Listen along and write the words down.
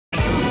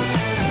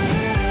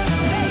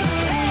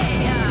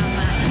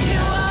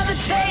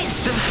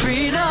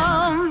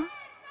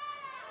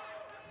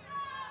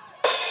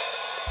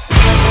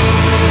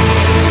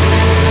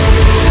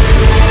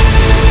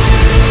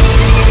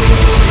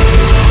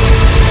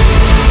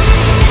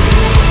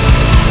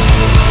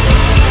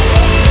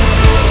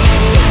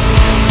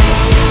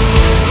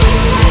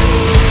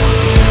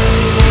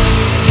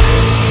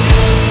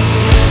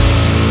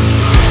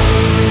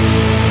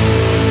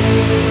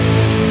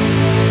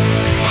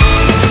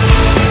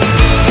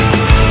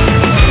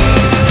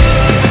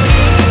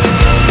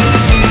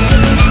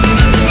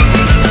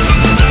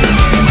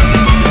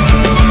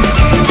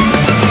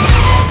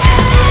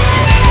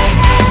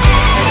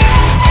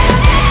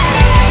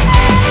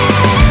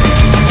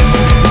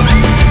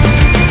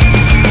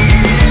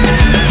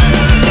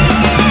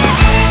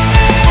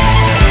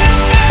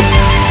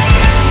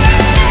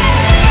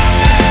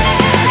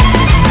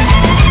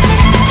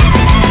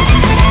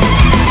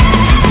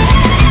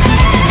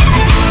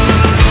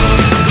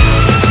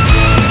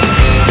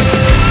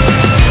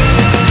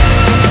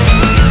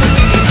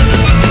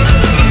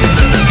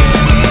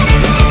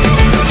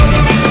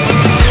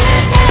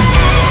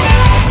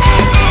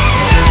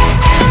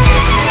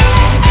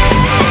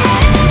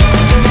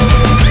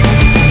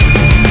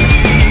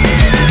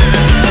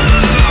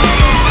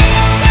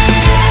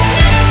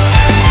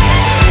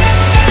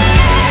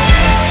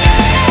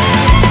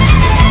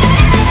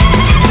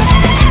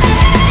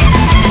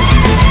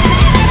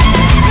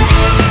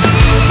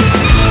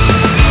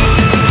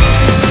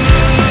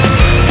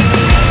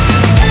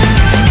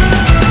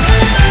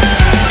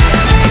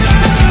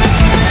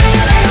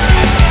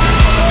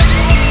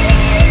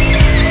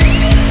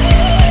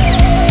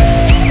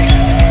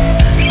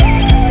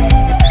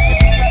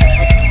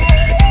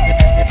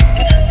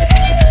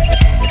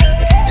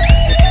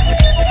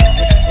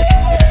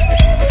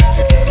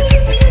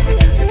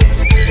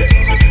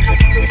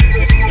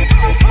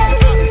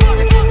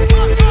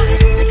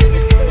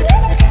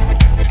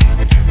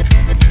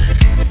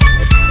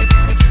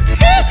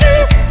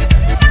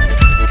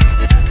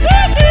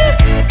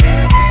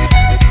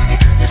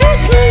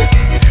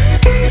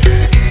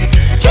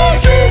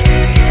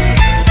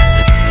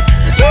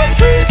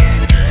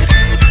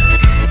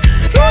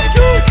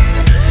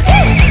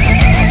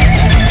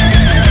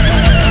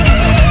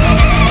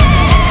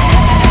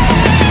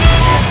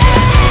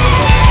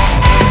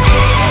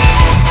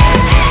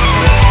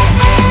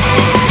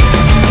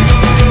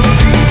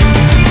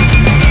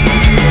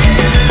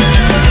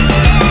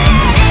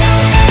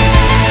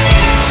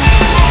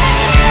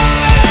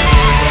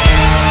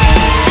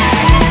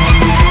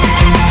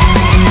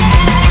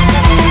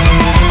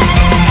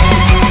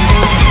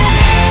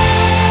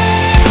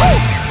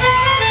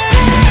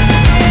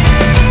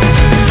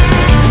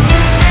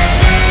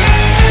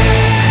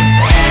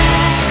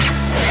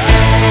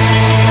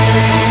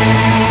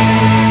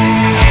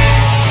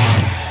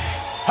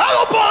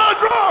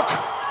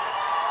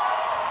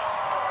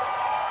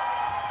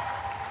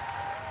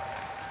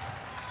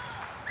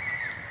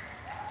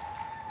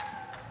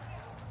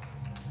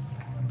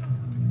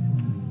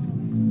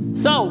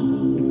So,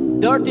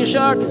 Dirty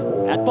Shirt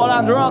at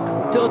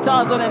Pol'And'Rock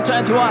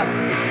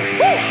 2021.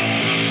 Woo!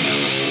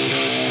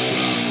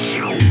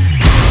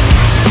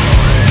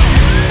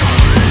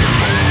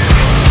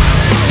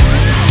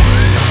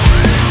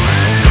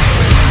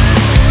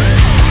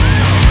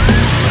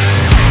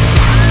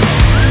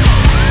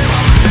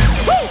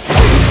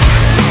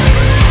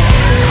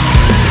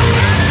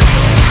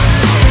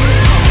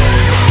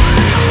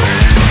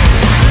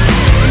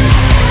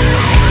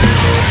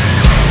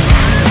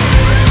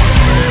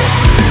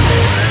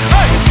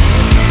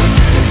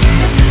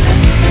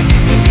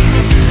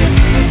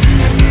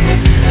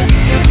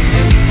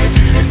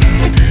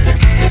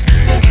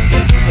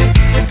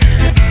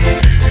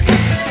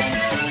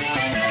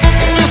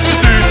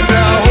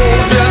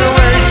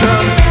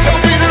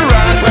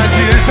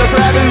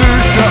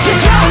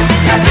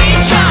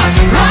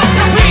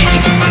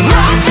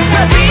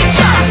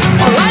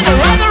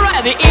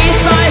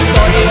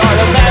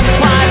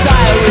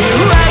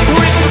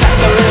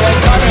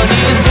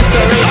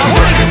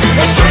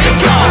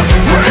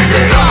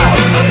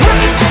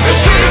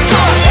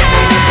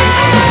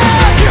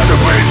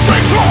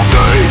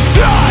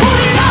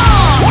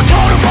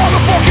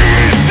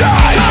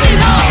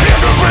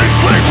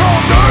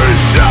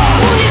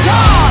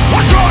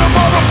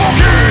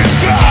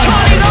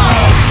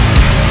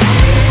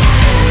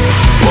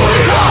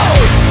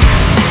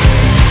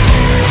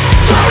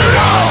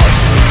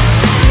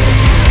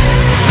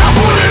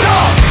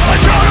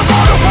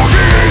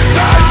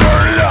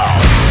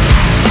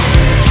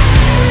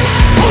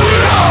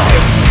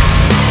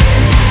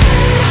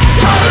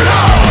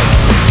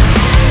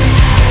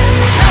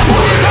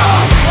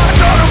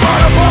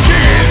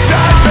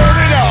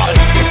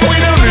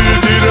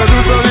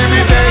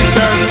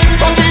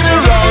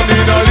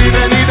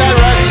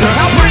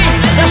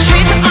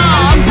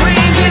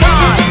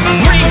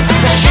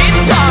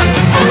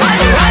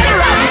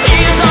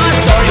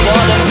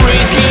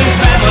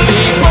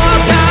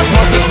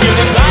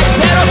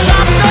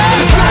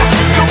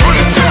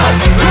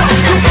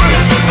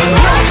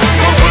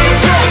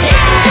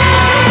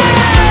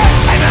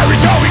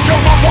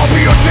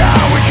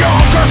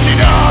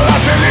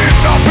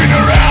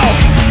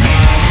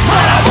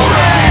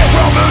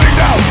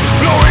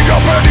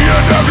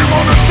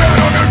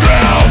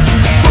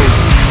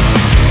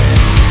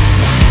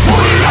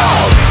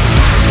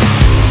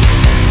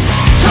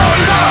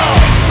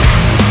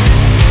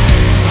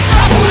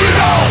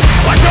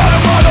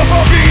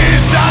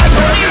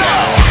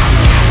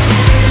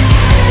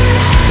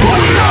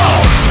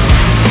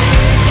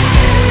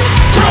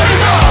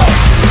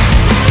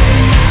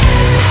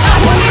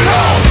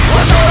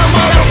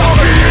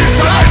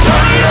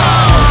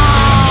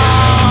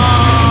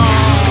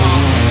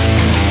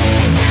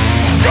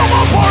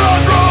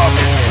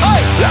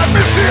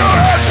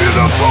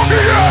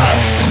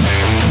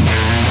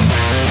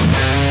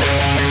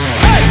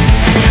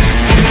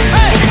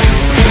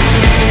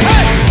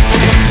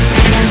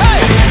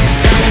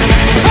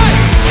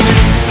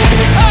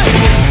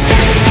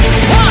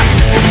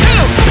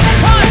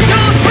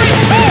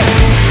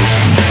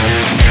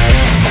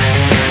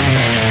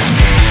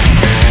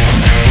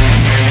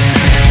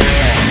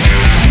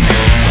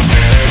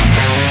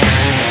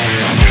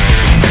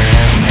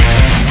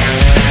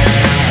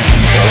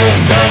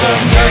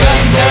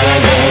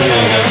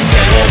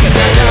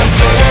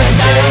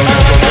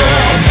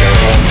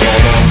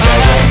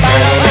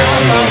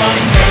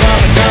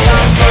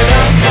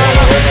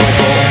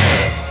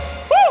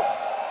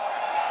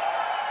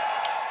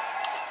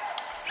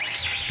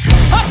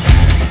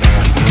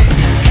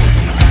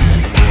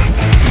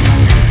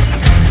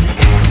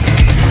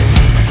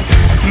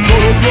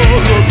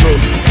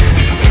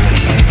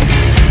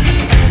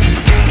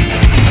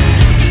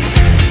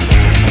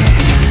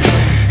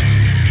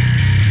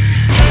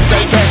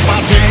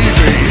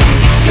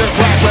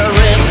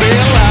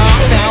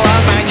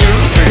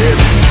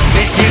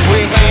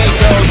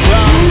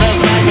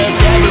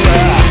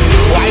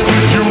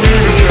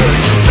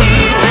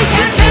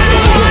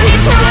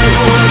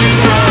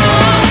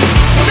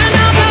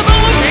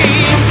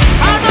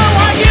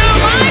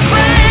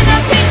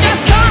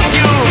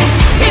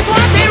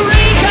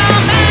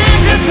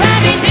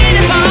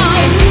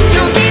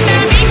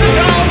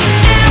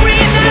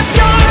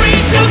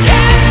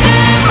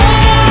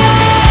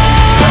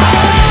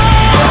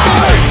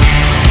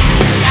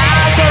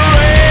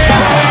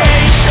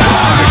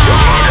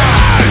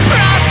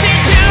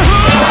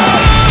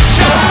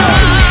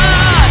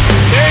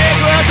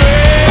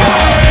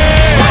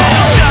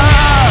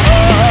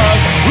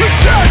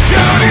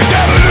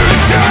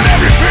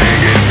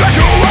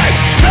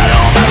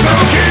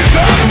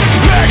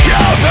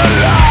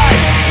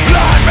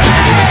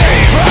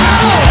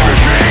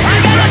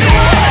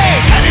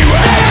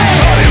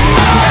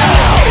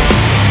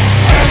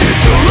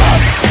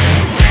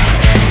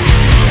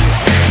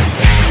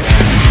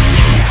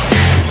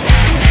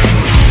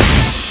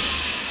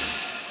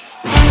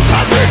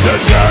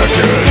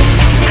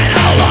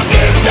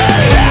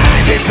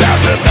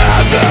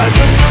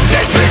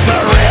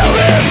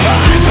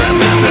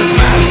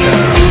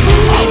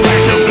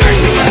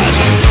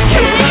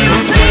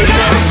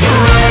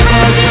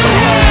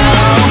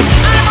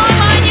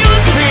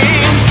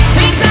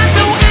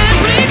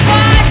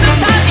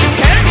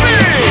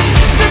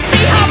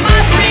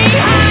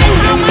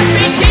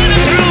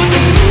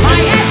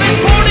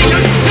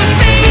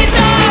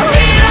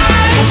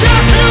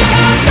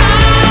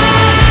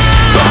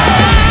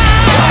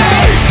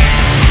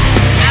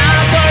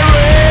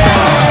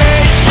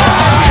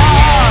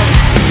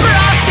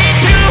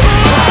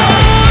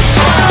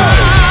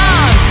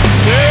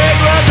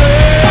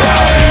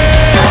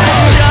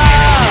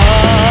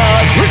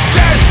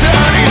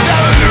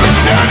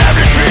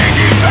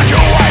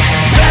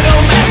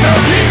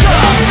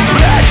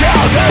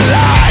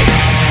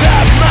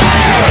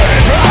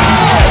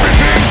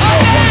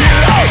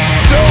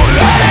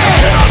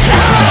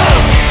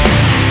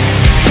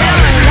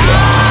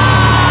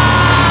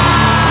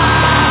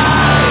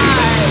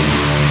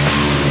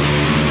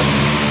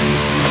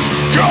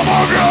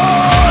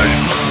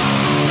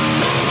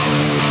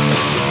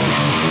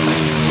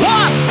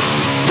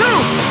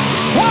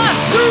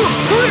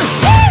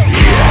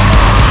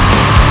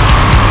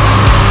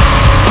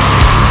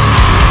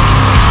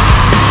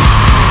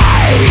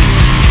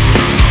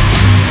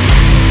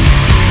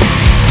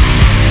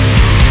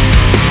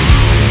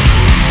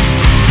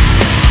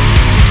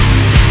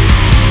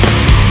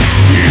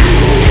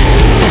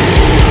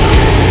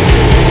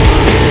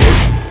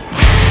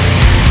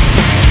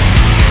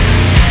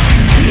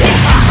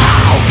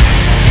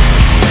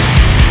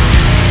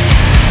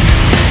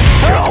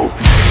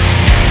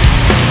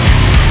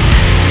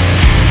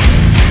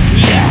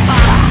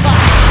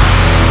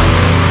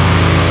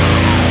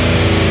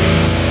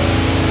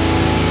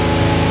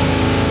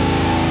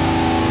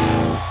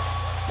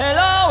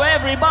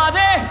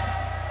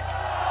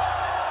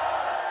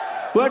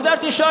 We're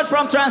Dirty Shirt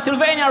from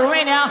Transylvania,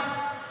 Romania,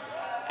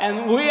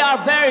 and we are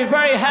very,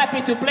 very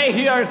happy to play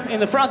here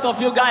in the front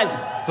of you guys.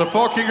 It's a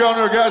fucking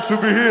honor, guys, to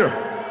be here.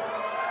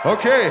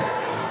 Okay.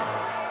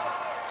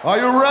 Are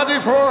you ready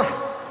for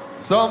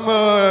some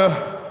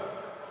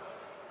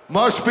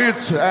mosh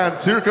pits and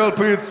circle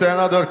pits and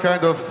other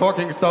kind of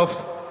fucking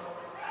stuff?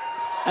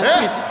 And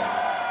pits.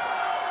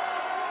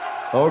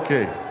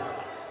 Okay.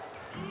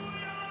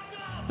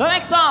 The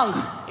next song,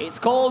 it's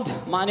called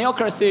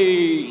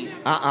Maniocracy.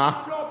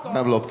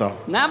 Nem loptam.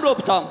 Nem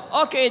loptam.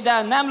 Okay,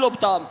 then, nem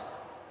loptam.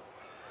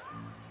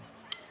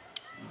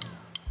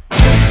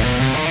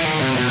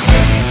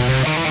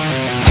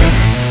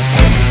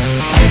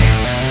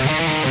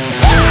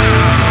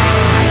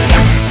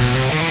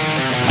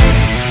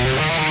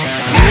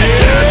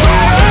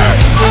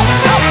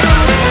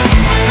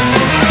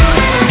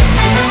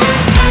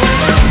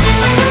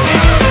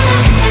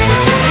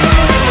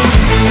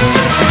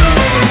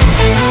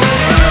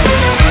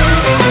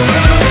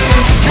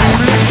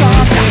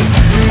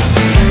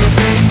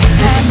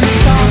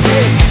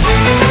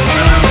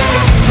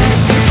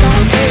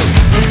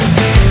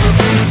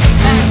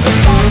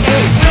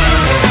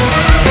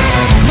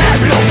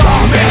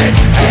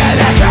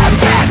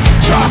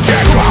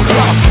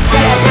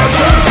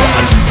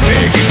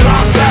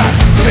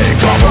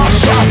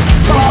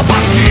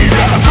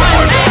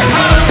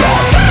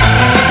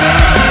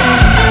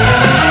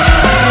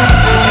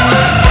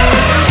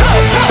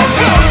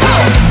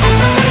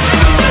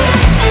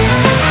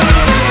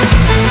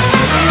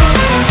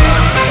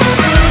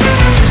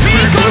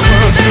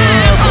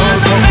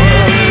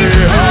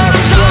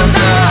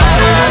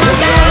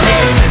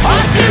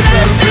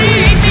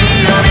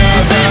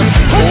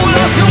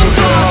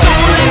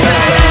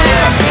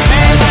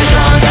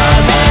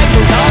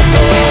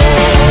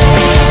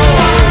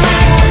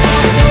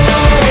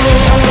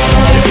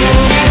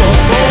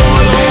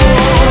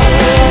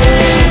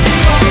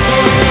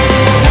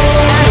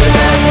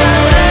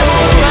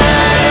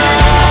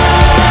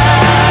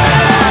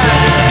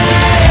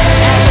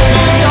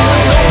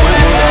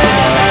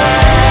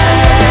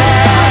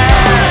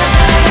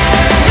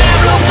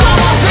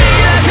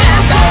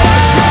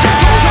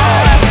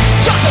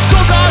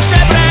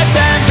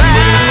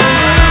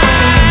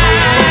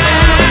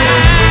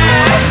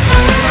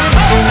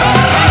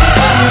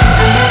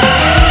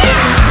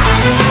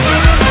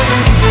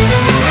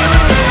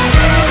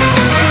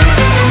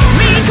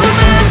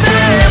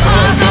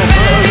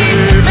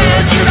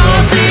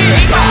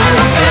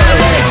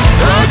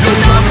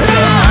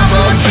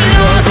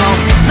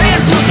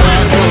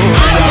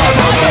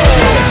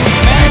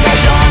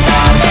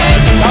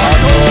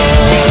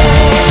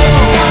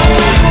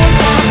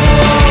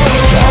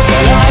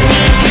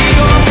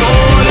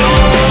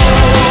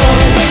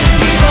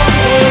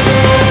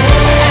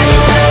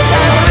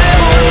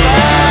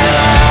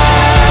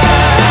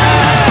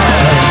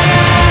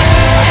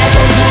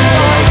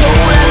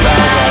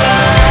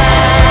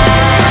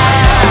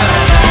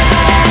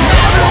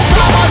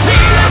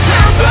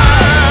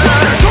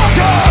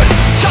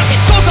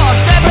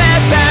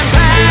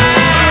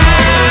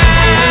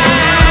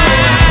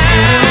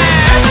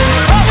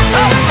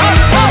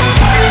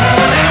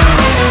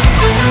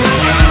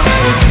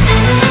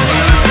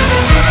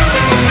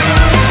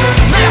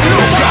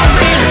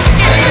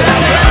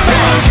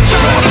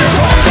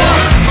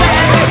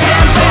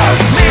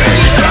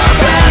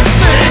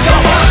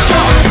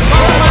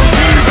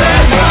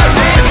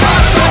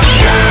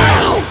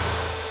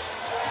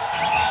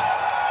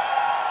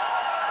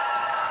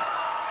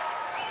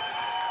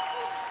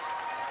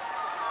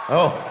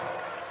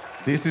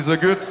 This is a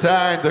good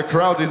sign. The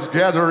crowd is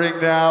gathering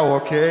now,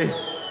 okay?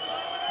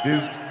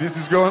 This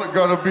is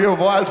gonna be a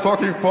wild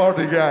fucking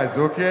party, guys,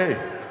 okay?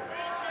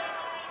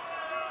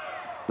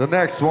 The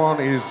next one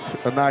is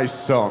a nice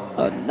song.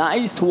 A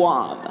nice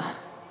one.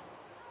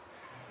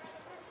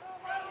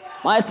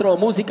 Maestro,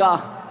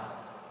 musica.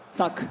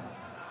 Zack.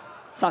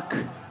 Zack.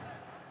 Woo!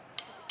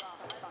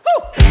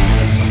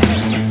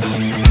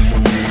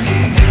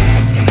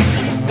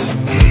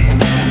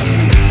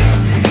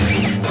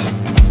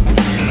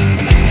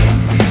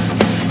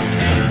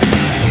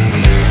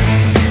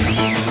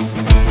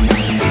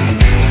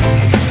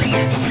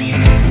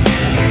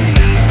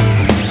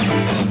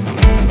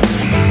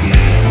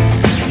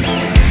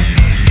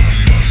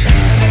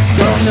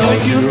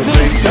 If you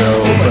think so,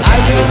 but I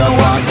do not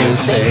want to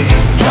say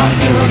it's come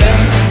to them,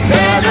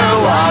 stand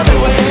no other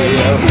way.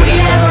 If we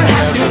ever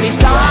have to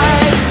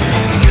decide,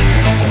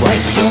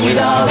 question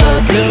without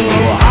a clue,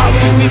 how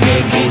will we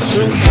make it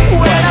true?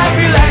 When I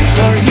feel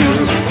anxious,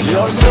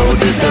 you're so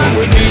distant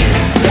with me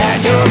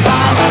that you're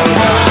by my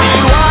side.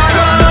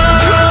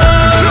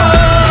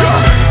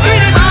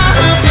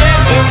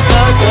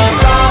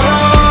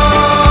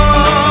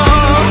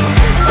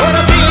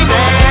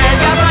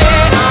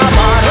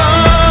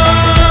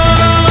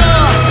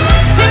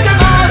 Sim,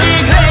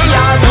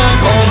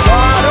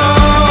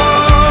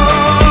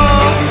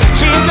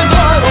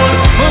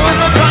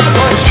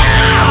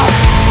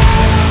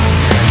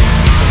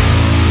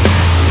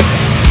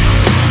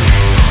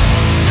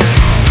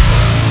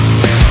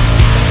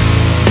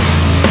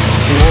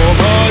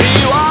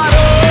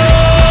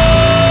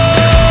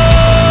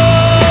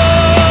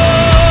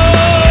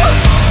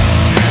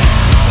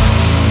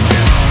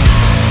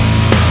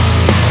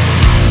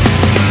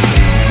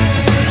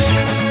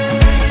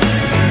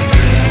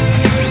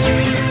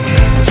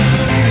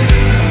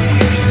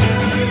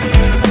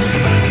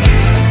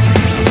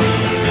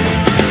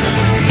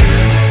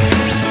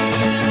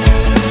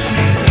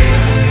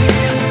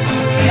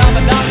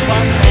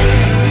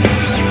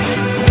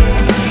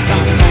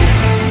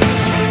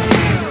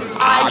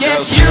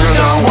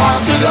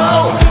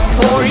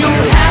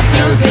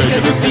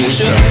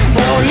 superstition.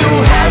 For you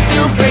have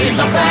to face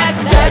the fact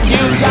that you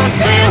just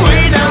sail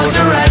with no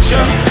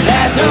direction.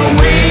 Let the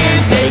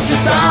wind take you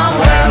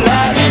somewhere,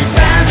 let it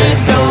fan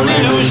this old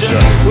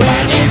illusion.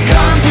 When it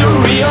comes you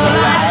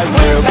realize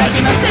we're back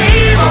in the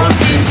same old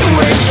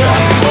situation.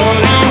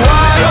 Only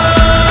one.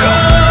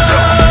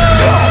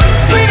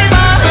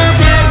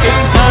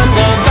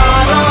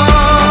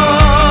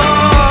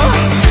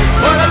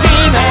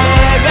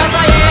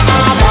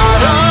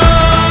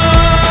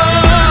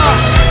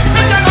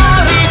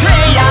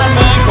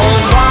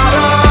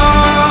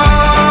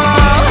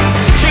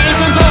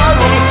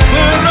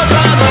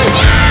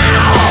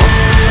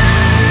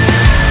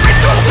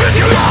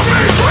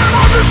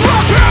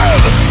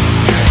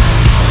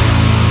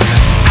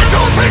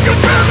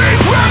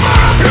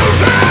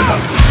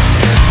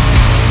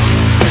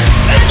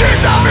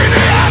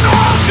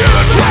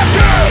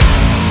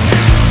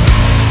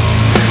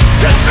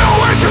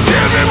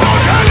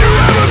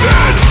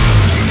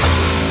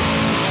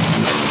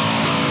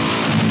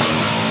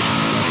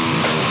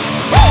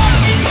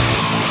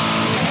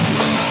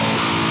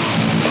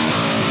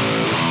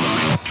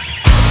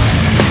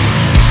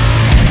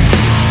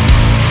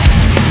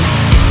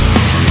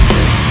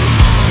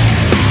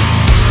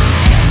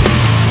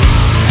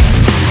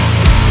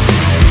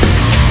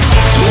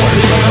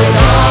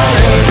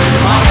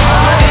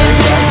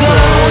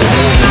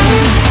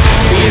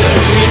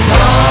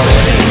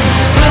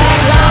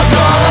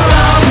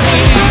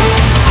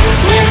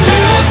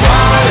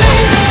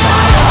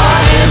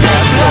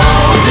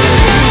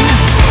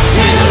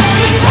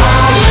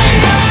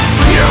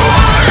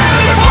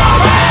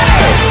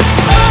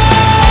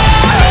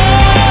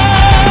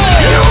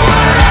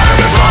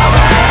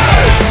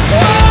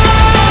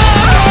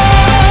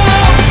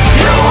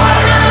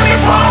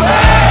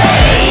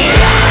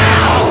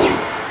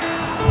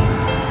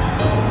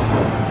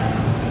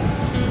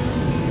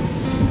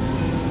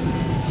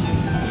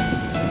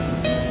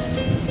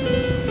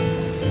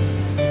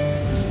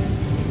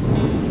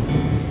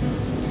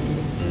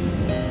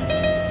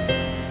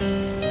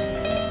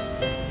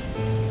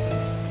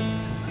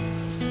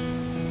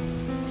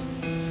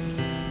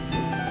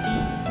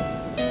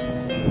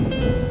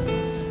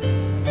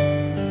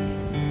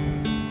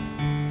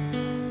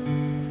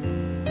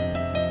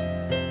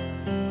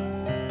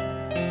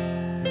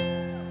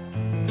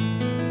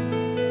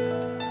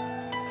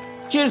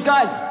 Cheers,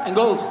 guys, and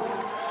gold.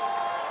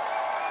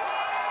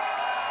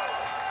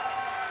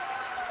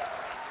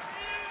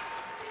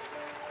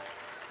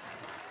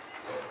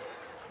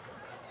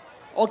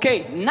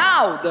 Okay,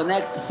 now the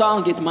next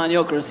song is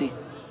Maniocracy.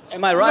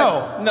 Am I right?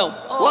 No.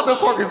 No. Oh, What the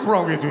fuck is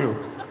wrong with you?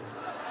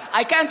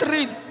 I can't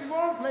read. We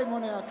won't play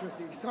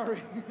Maniocracy, sorry.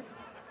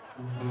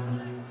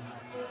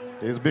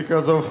 It's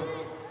because of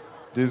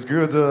this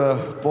good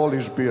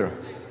Polish beer.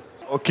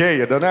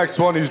 Okay, the next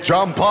one is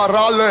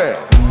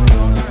Jamparale.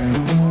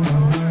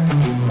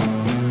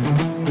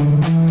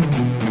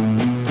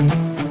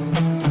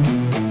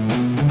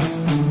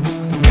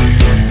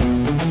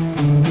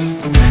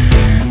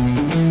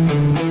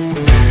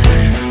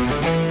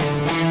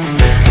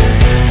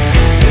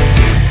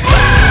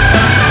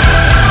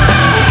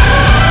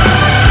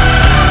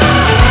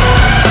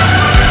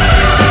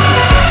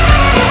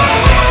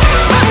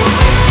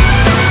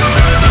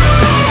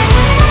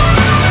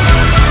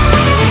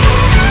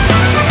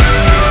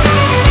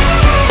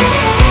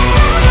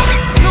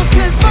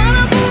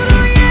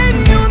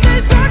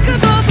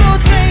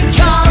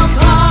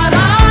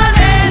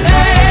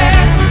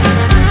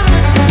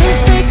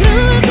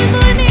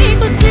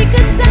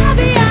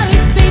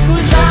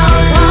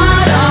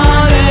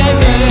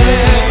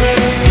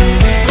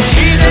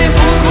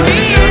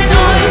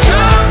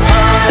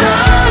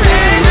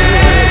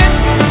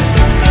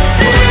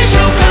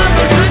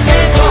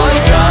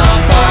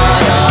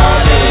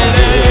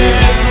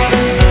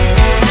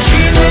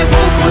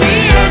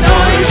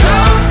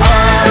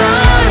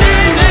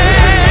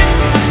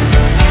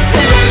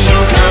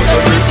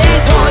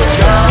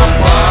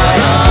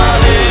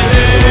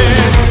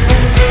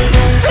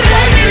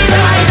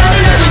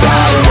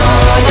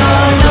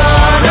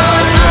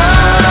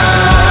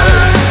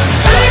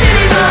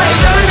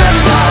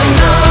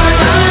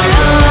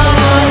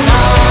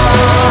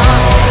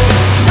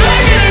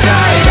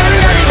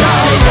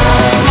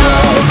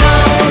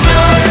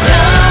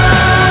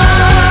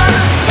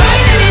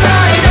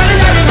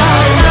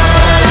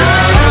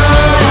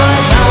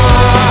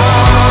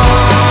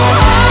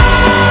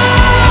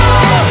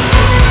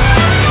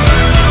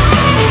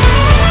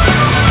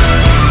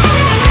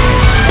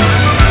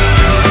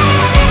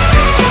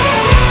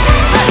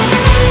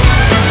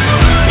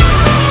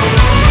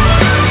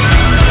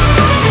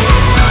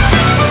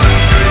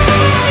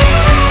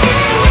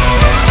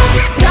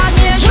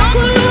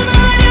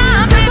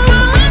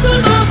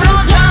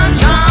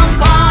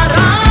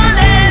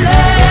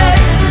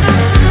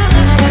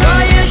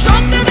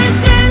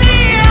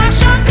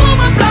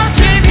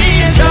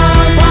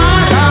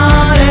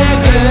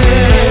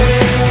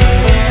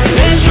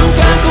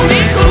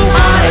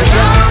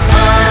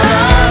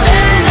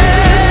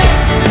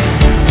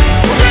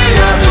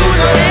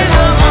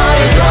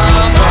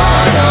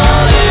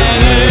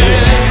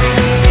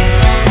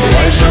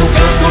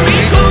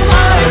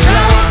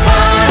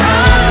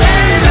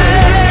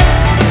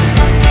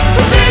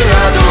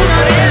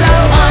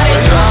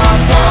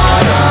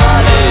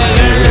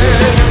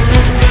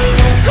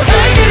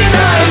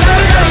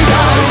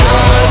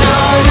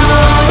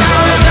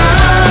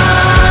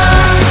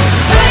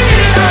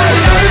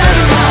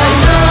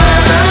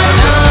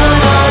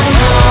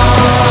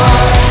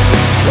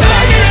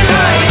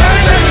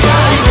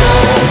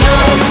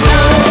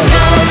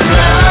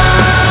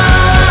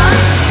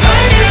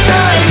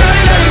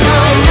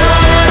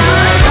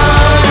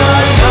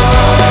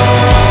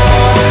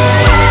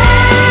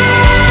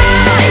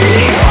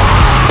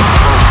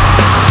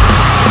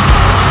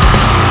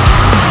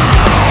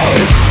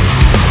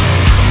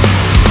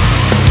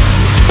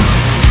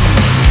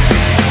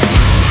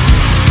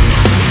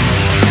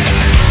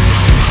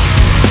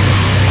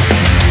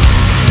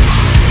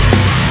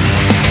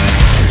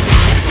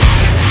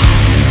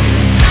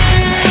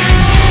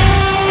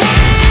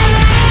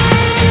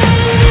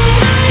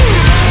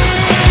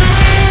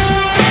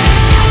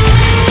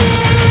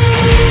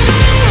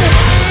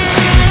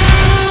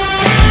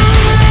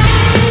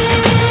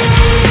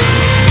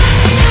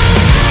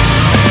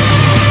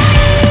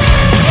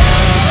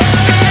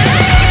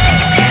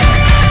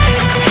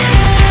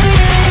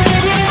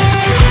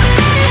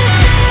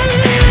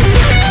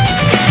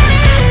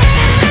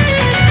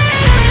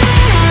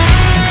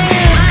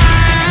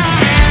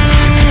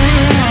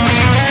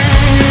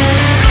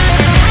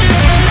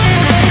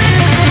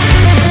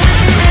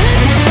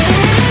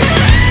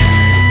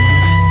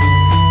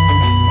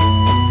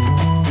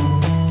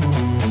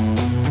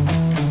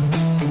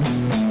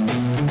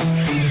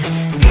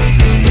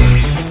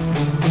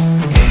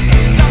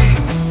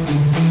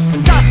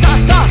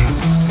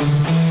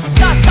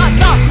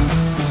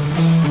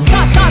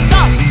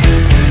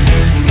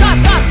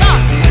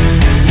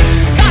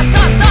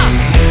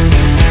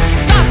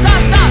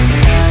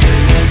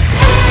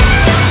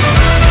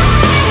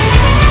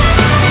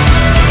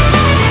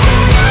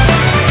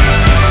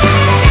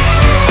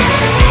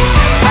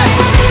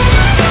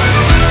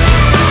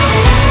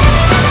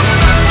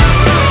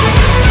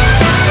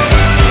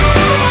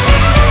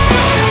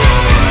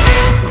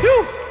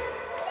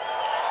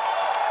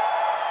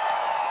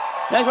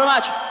 Thank you very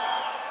much.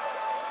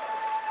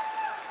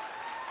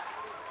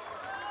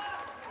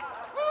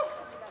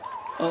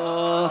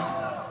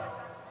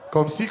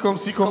 Comme ci, comme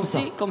ci, comme ça.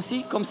 Comme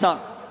ci, comme ça.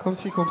 Comme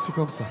ci, comme ci,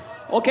 comme ça.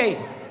 Okay.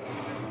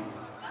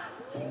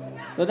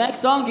 The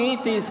next song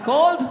it is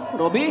called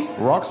Robbie.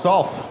 Rocks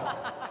off.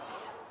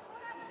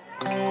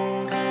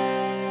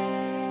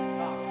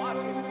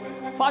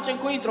 Facem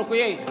cu intro cu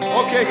ei.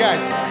 Okay,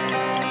 guys.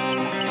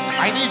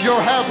 I need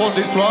your help on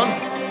this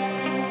one.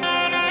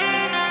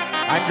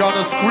 I'm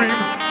gonna scream,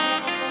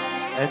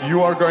 and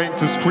you are going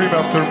to scream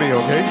after me,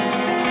 okay?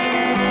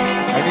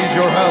 I need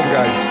your help,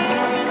 guys.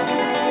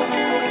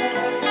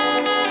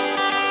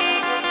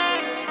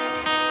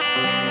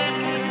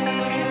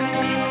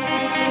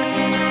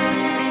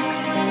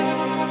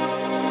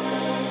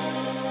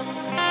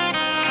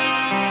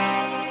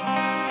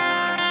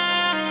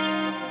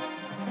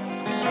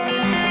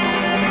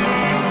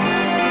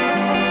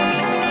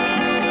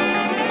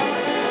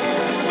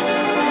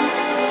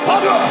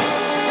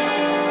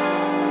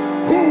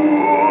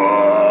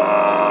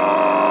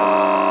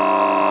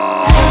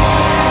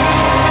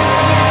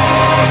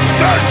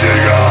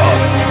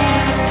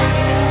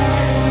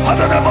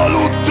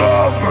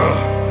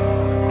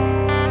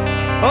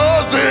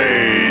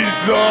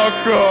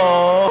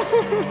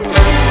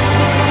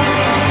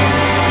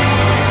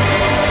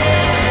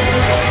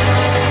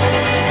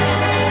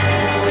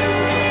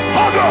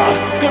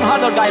 Scream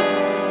harder, guys.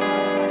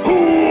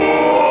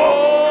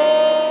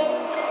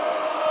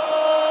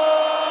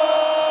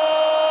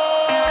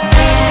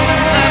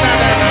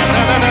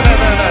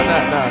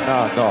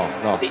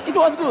 No. It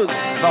was good.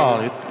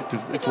 No, it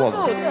was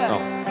wasn't. good, yeah. No.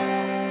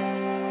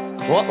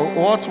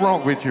 What's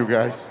wrong with you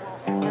guys?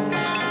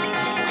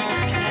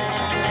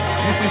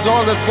 This is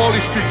all that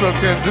Polish people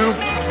can do?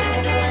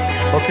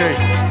 Okay,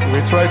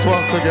 we try it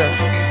once again.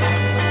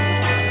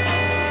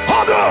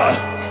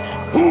 Harder!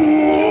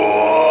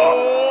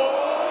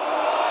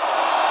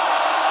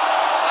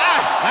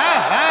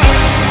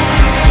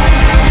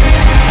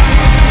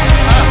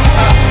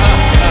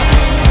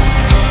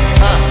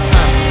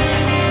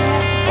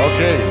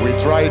 Okay, we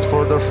try it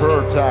for the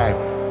third time.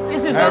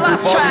 This is the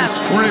last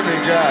chance. Everybody's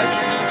screaming,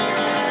 guys.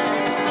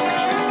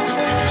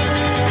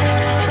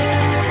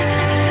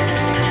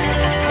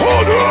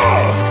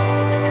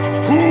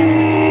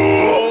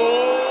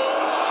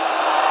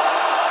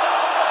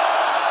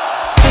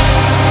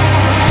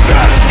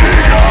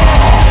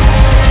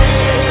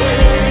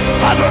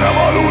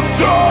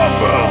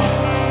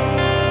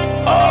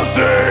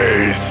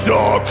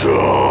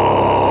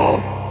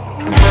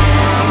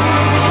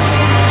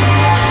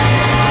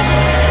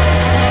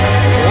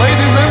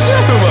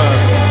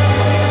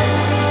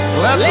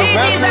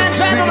 Ladies and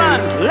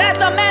gentlemen, let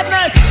the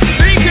madness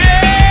begin!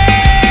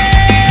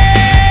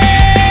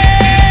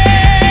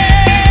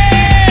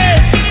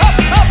 Up,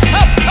 up,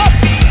 up, up!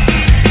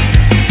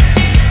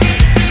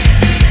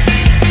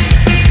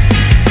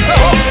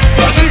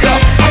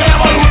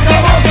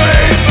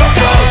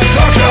 Saka,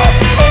 saka.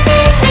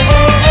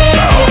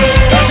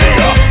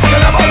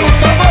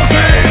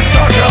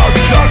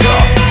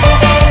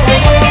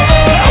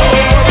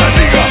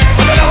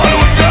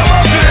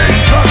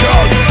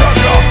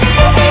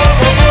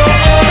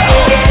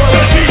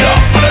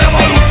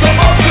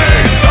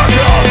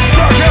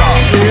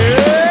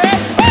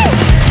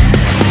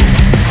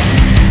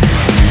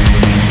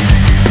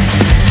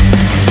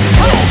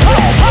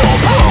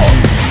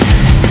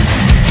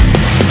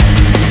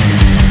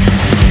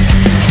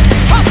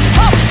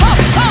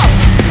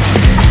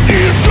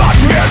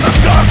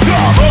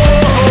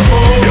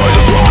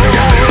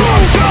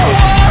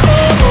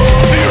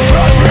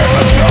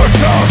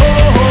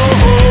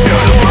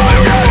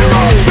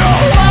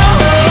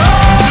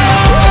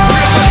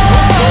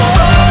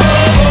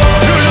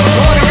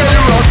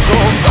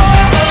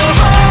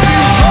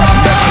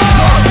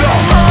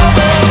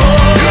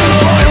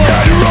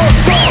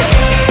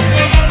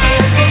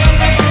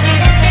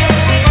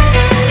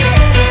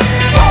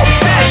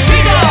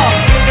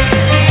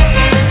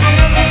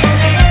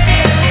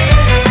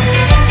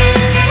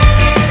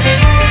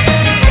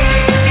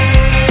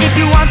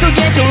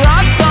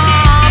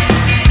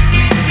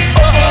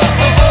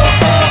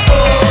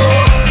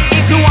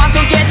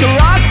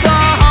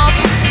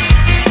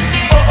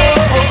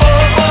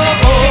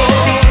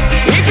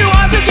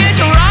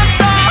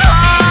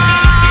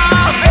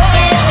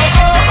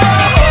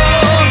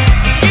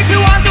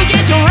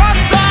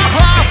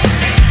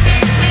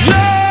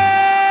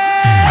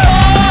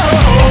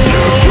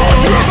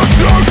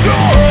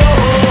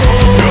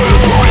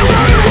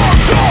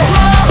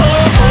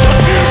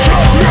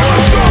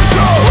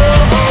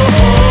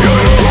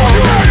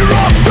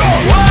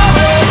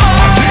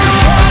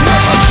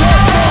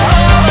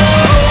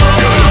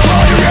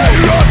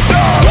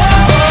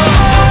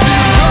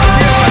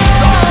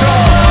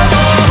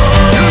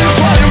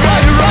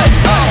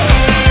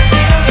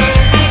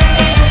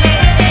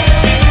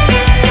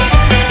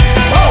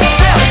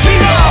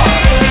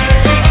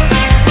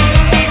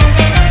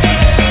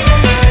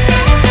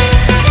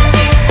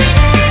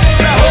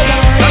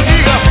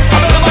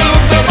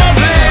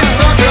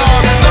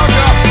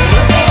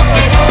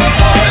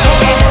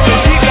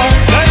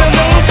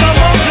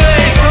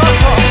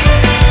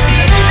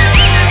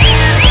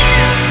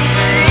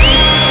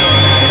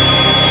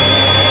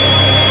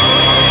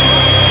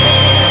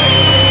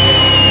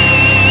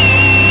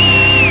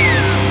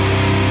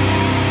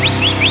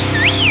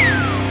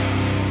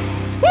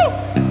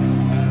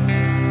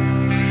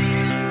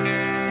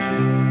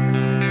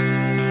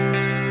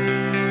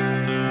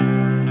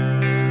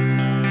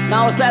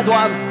 a sad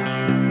one.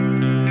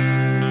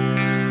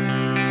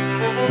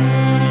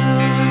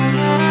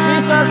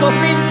 Mr.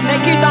 Cosmin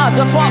Nechita,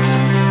 the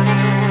Fox.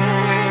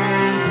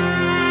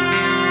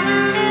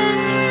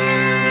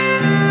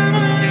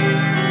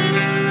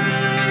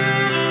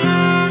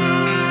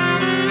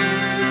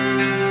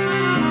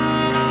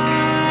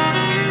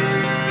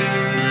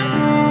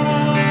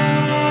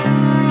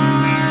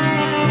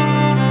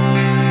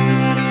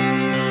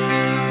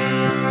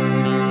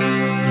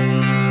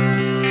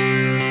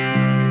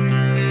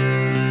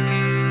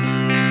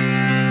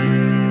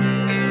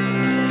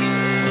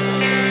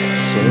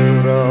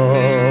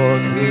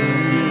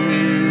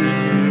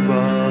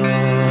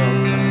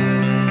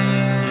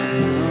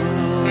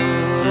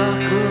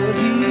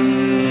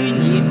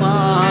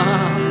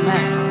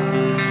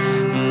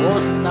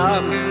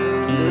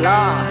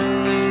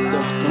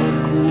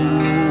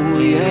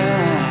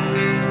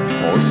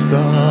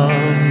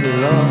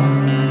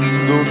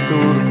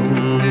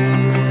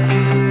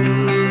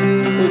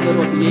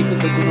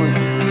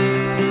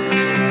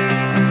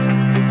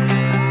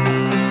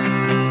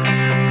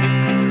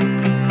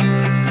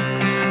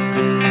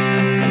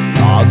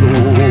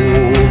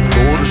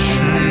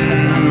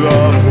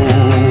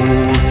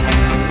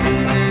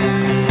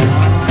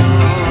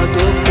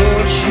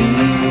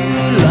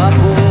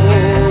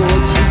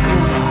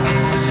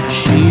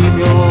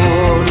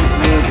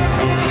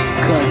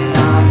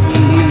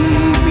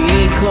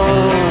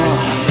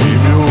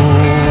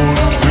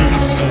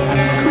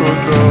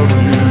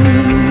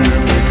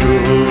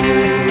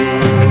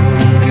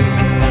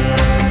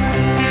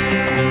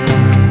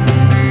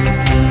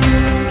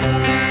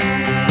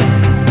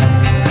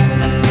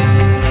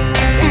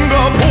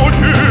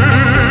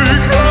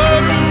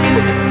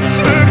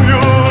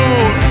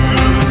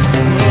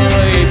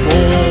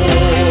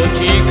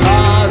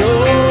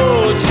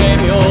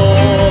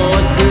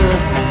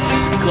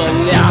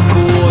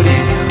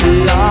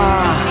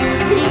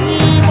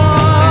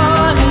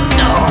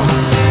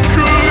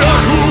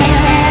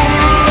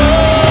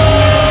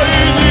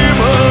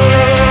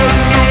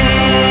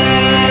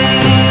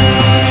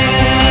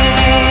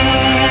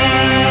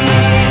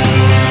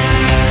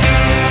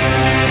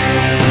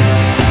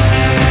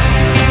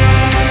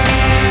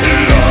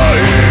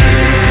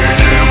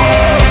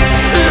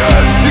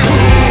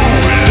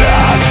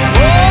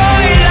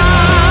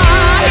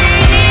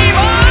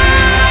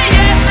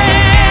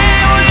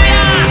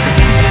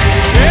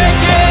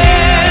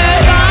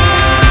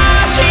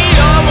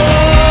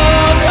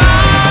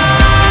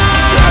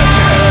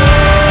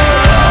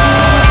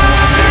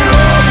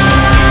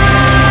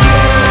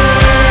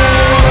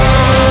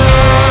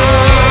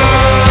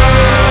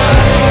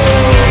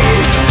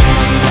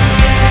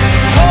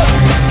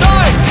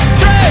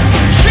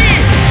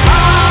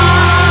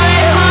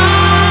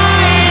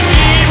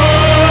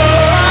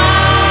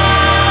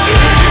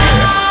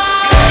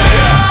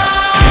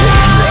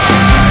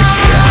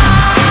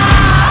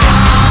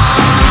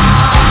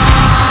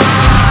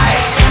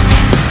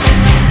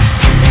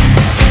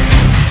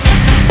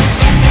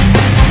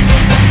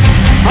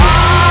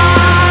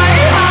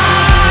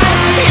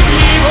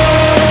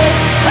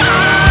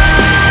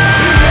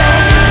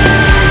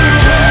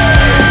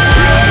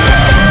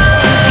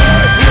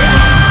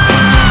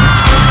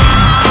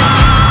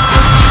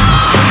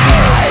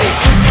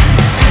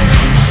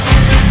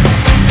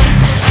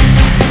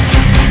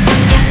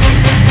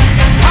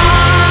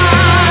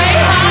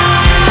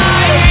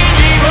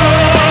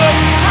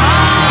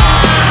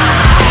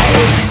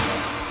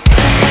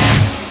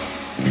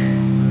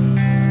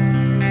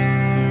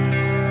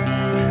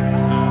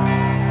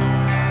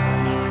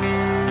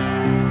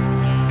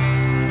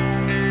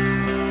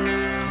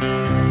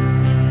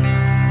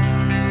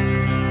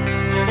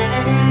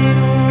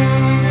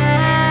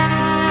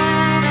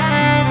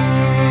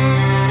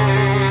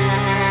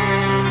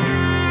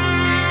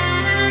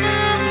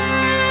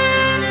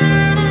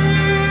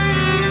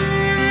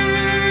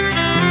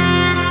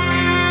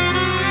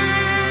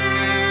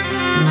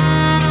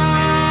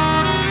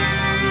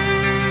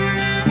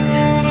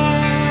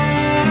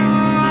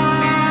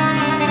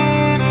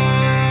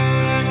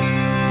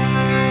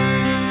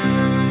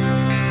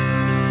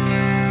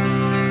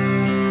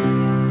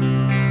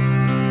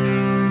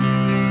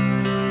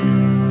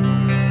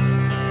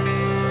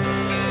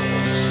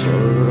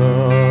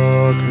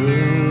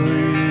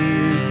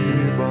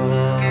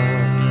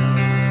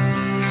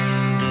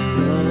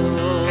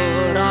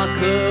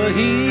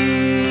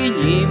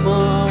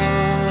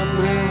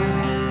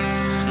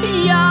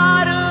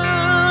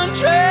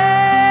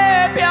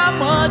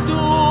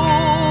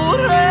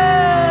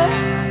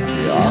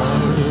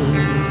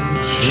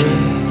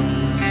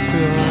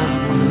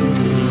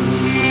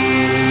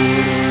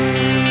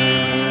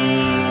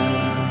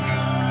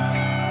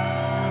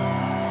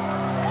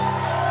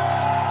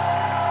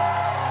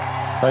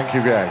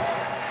 Thank you guys.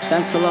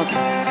 Thanks a lot.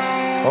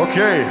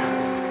 Okay,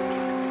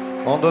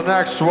 on the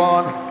next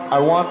one, I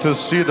want to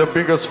see the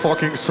biggest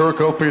fucking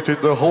circle pit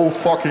in the whole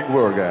fucking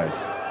world, guys.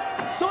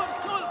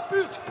 Circle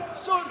pit,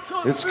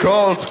 circle It's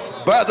called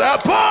Bad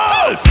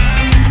Apples!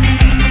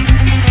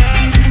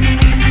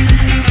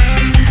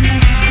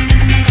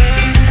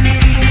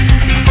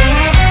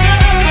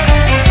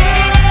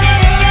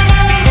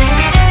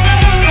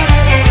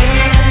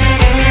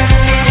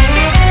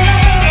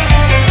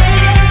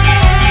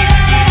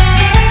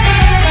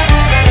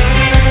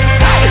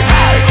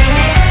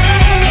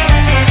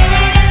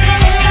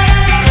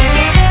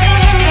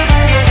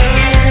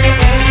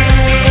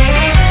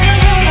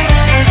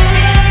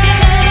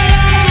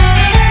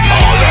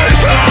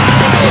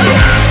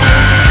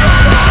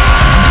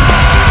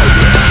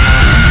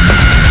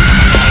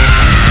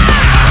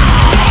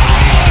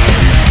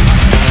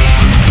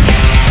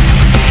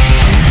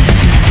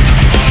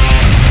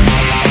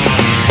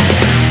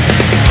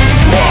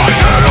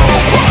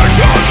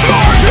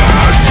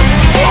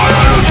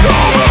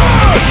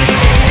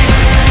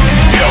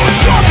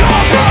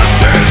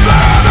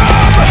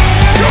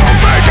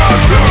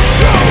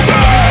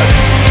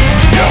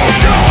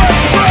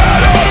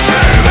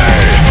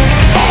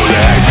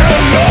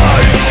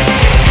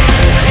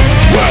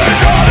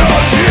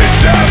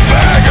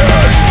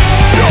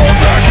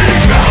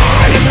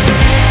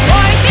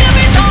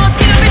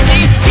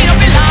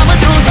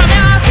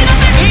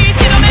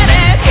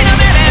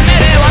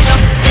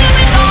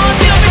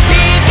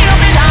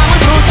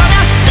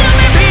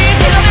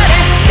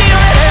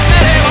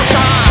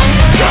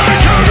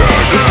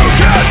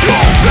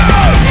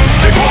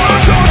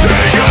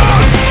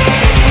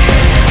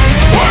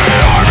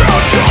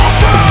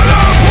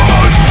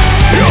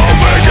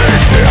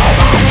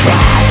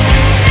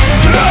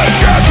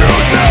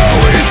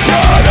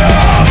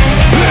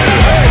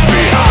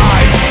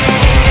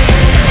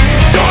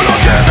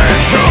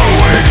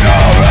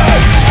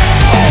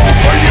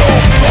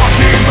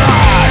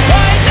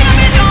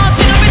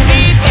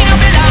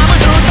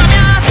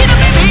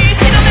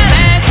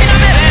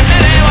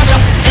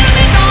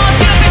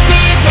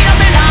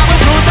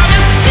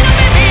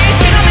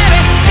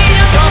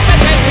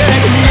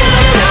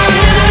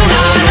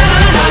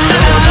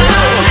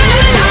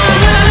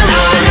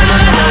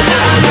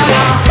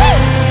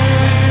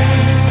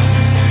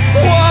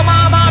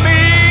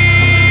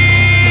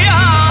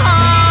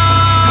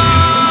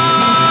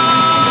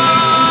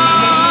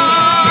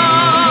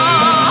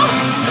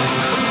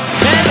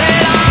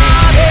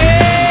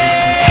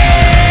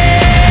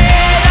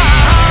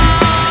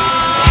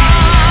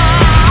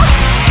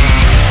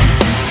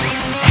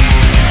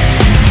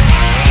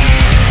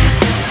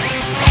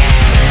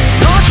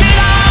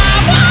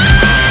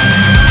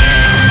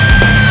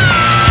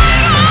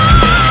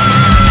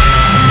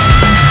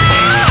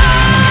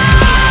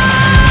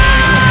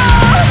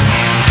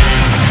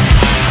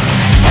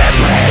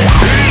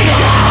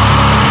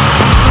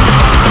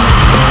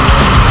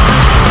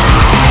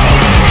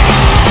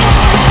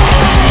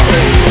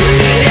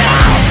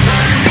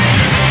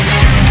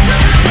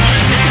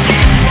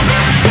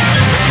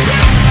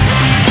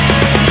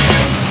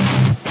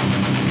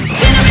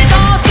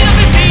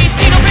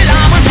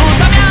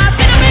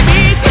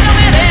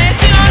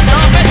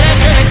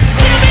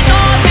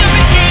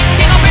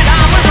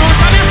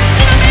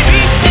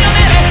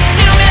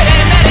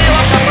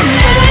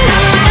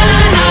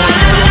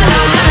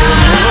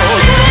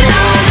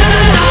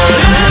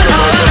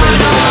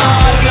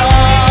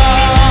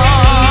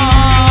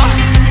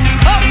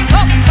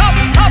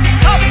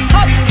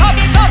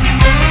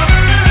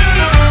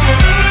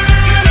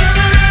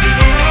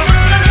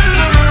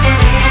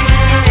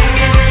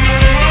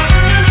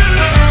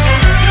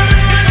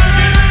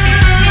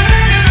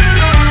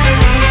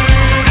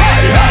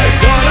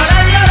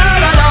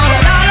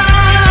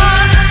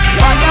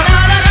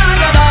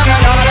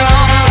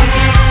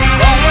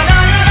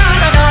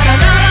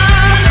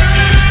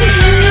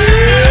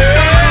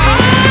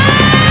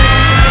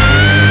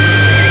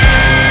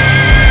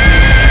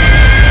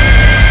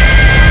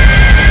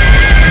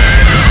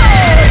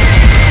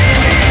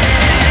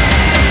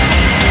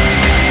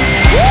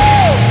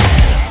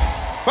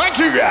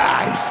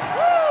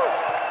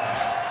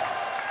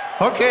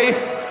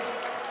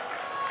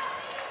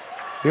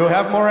 You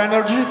have more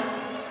energy?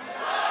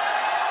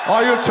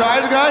 Are you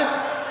tired, guys?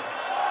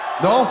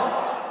 No?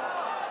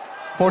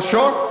 For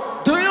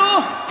sure? Do you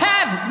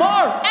have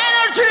more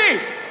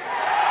energy?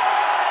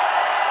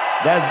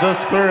 That's the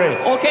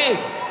spirit. Okay.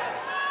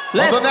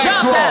 Let's On the next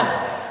jump one. then.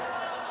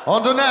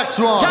 On the next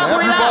one, Jump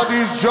with everybody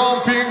is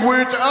jumping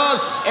with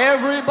us.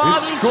 Everybody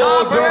It's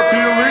called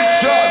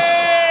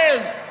Delicious.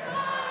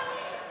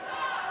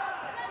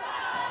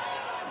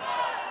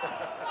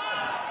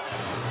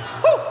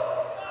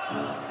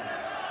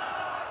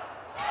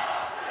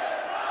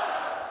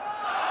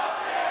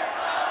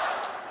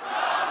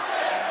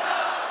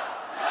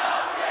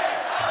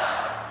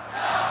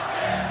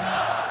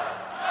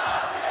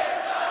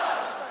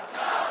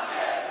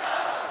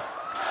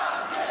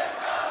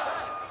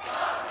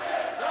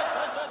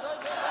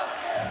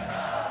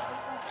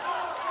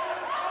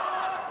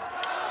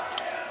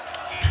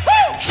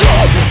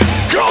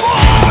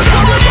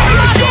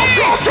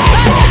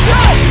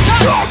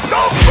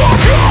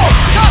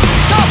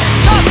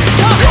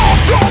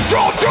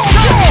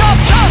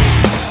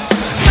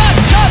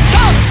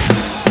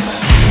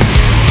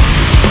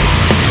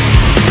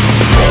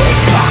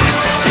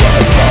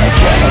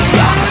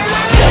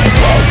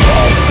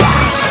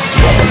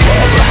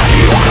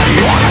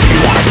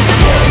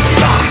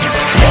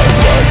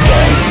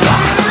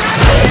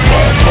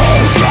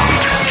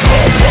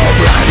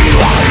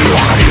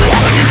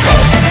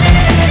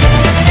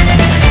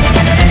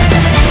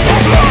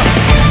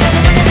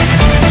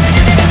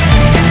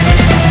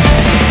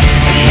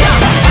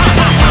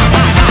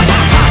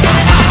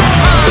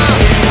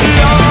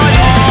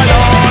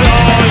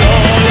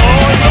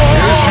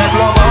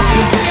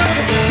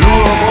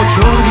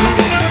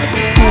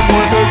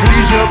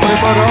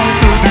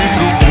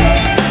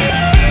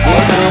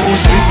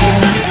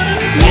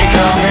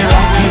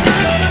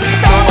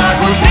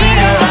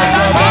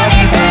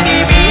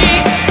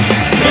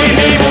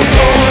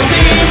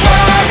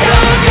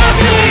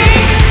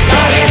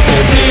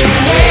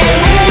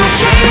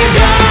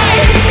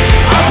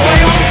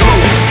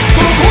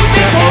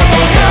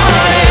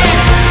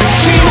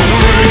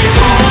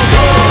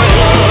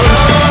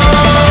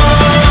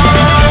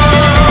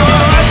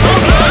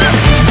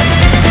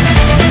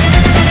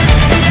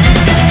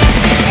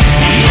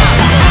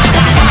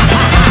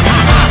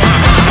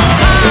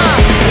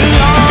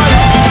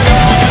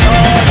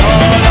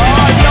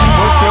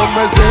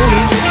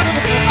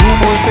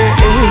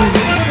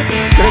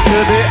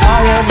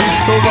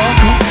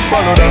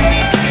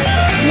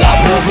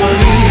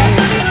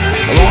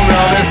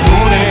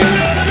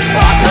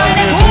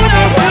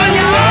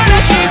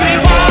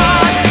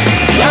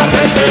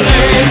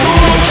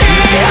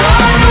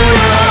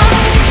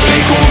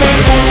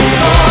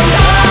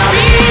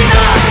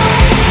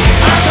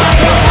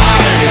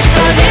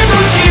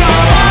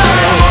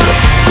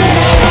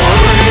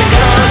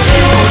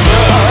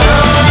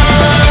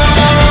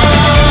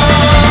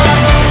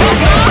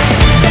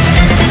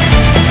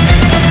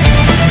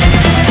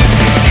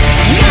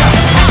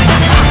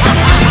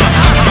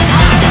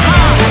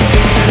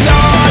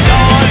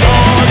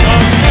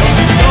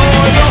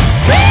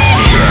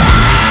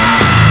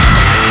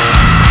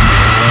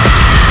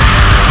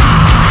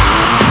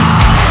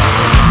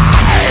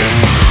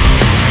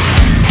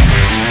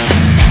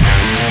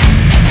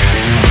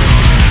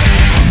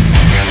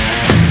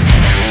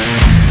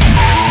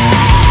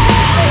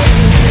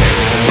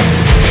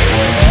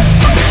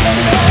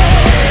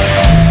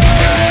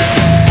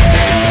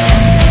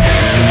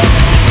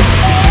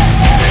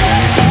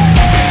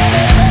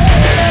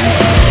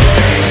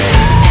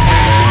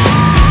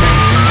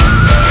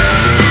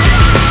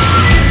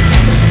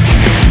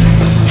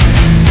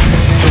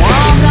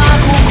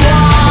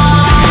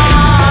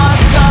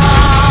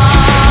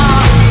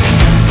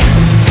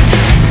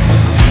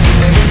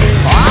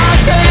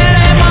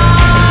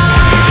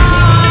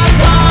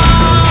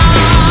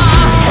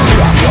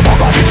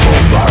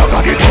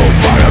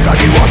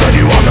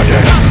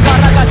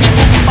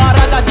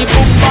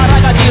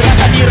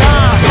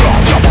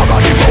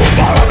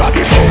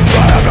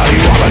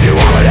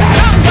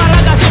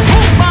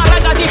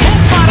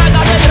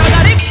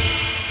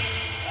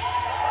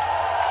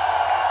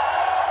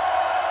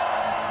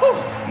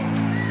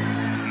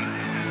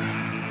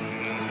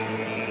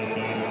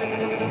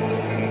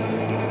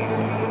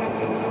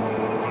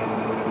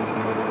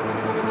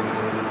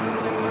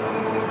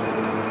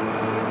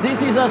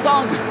 This is a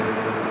song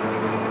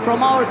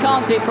from our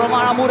country, from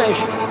Maramureș.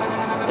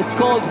 It's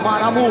called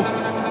Maramu.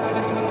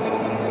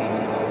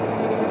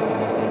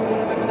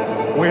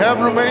 We have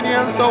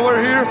Romanians over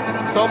here.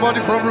 Somebody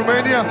from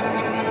Romania?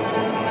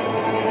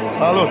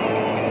 Salut!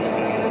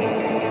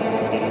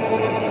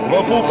 Vă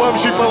pupăm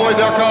și pe voi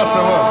de acasă,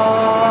 mă!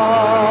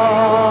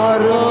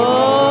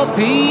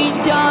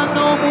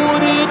 Răpintea-n-o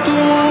muri tu.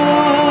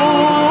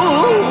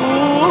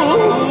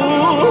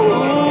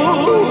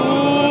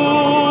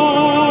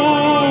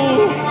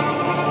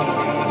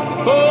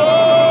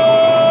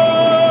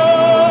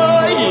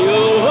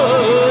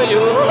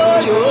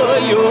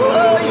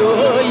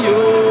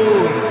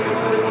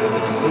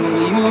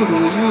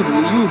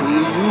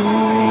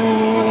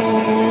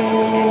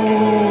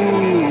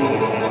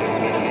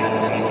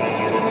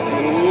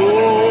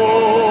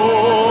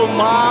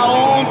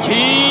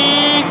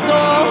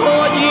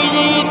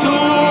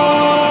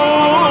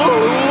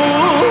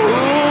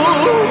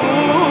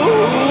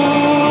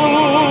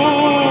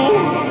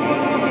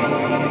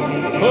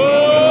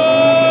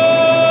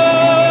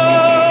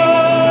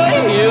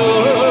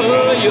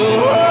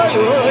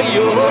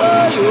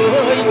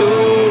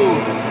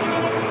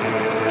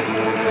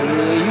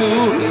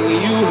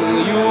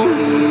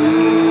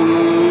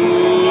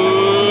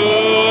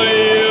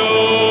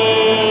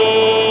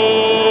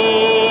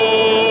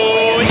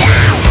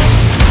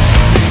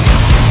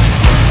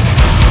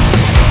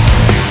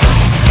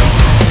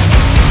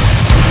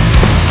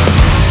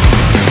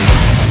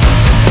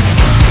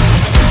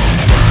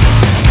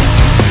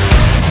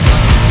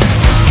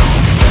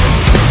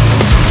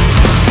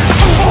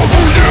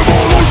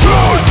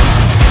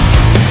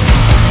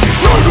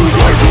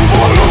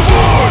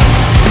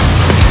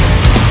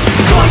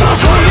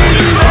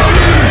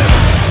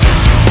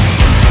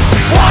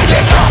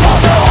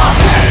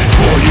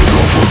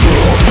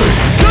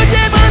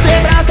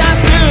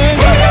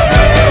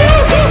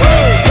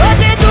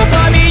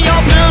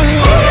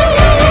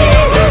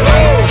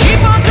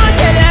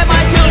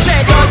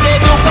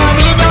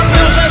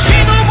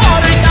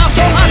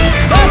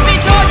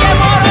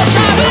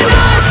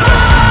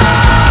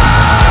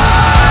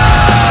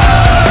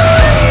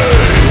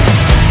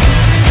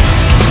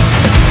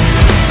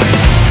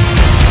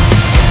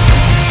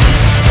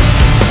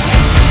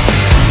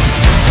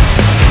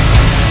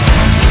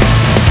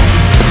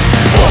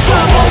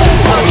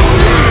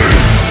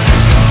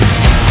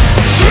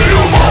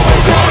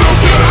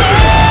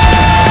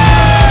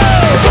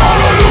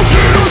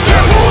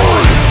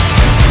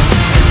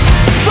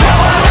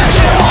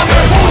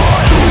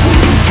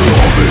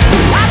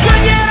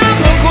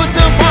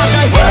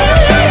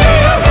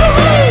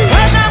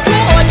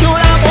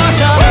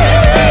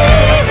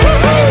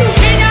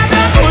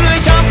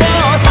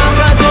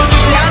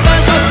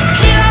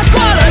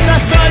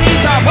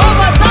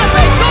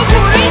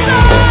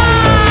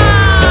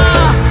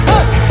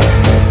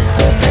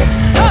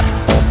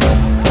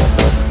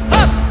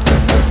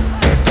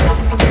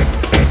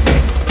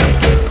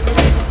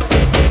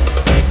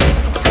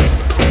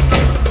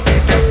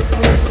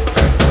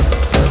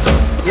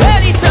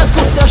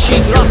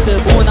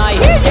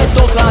 mai e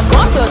duc la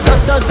cosă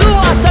toată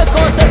ziua să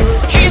cosesc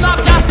și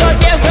noaptea să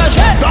te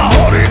îngrăjesc. Da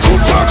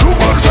horicuța cu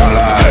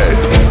mărjele,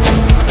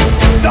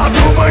 dar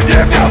tu mâine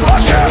mi-a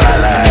face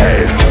rele.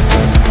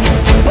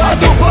 Ba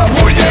după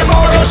puie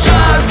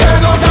moroșar, să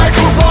nu dai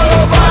cu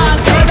bolovan,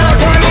 că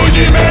dacă nu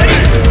nimeri,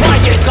 mai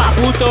e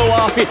capul tău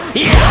a fi.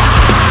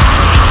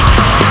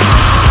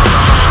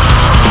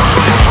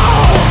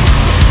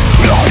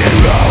 Bloody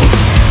roads,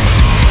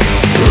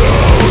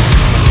 roads,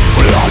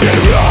 bloody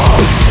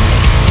roads,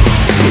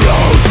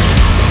 roads,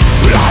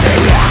 bloody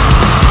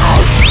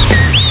roads.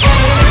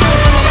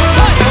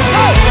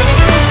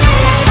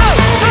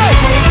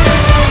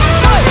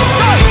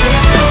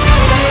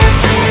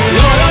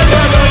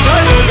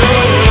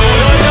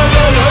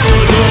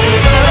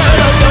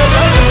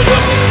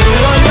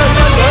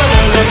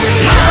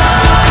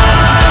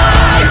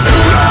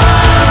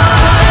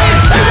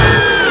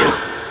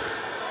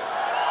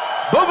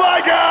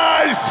 Bye-bye,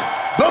 guys!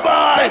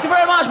 Bye-bye! Thank you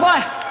very much,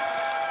 bye!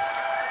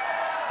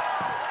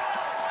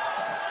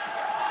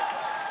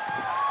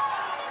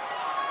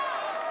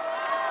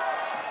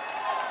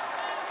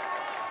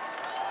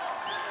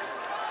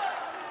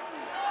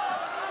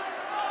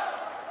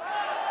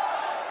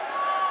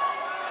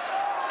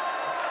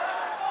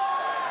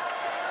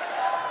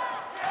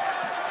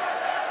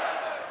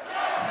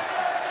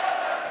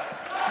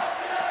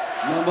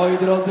 No moi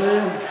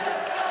drodzy,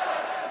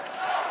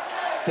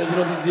 chcę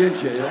zrobić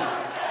zdjęcie, jo?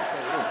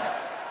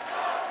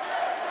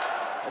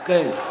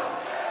 Okej.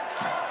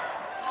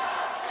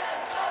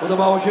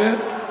 Podobało się?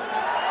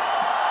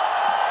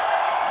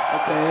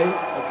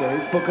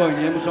 Okej,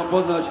 spokojnie. Muszą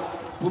poznać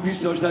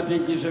publiczność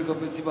najpiękniejszego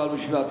festiwalu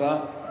świata.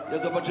 Ja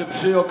zobaczę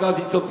przy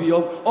okazji, co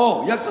piją.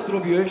 O, jak to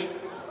zrobiłeś?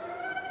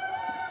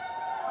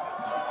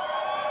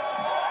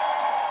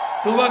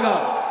 To uwaga,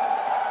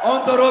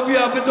 on to robi,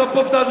 a wy to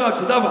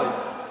powtarzacie. Dawaj.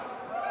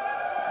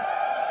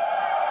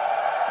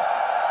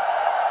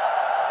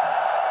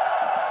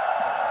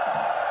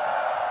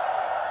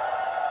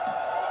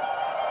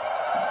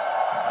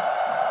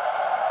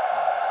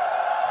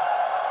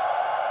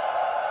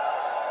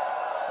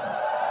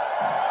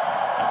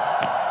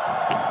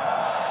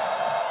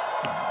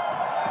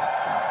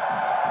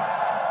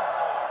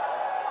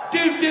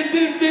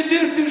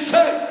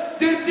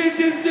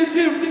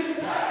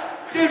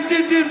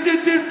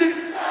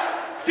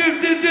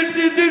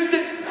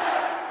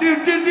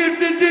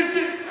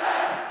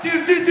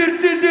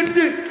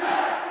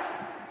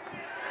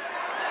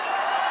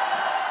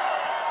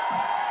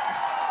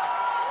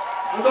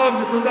 No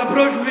dobrze, to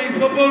zaprośmy ich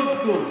po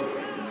polsku.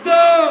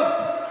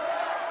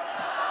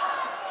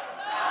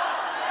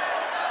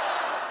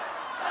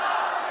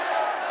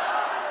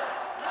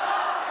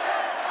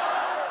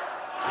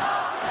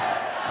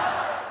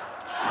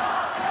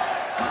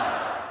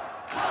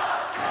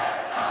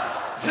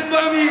 Przed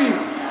wami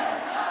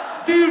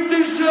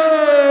Dirtysze!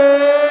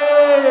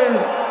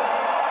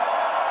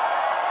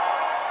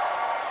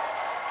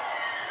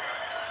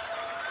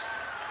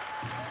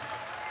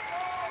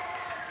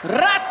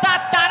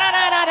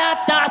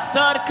 Rata-ta-ra-ra-ra-ra-ta,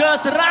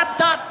 circus,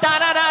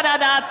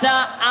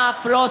 rata-ta-ra-ra-ra-ra-ta,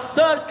 afro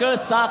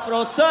circus,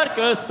 afro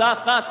circus,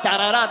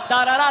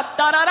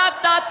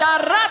 afa-ta-ra-ra-ta-ra-ra-ta-ra-ra-ta-ta,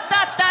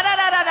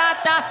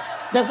 rata-ta-ra-ra-ra-ra-ta.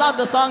 That's not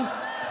the song.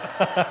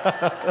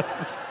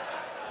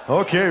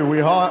 Okay, we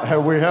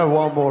have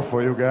one more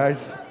for you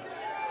guys.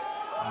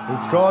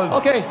 It's called...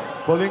 Okay.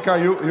 Paulinka,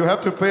 you have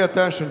to pay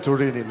attention to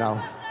Rini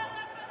now.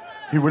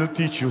 He will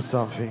teach you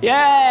something.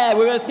 Yeah,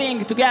 we will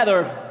sing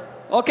together.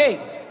 Okay.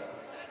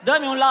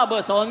 Dă-mi un la,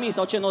 bă, sau un mi,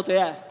 sau ce notă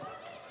e.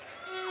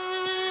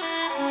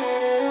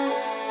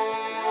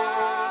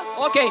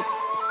 Okay.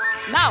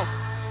 Now.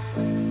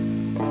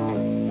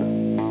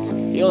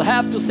 You'll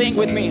have to sing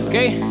with me,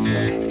 okay?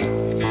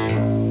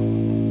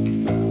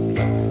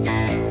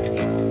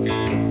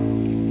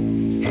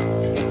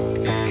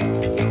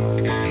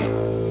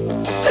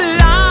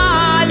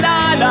 La,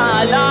 la,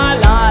 la, la,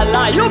 la,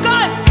 la. You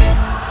guys!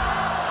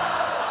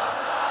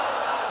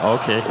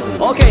 Okay.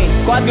 Okay,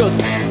 quite good.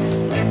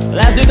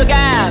 Let's do it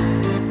again.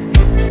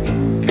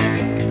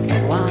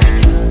 1,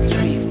 2,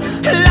 3.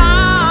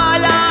 La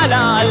la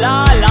la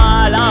la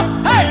la la.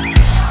 Hey!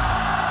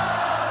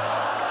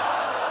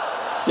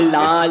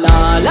 La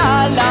la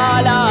la la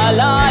la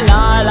la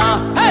la la.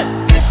 Hey!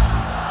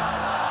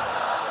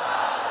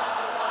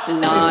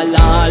 La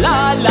la la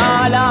la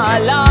la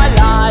la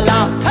la la.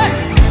 Hey!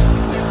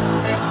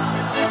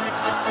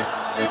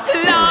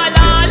 La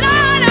la la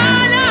la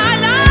la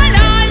la la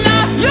la.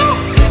 You.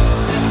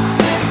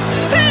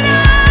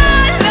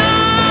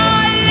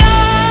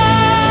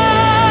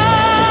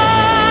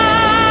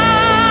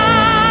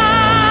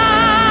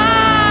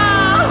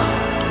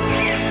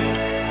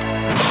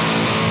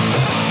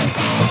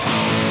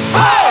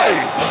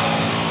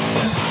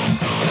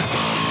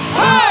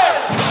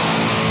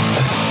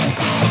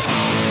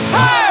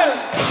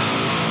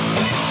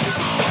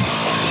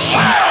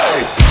 Yeah!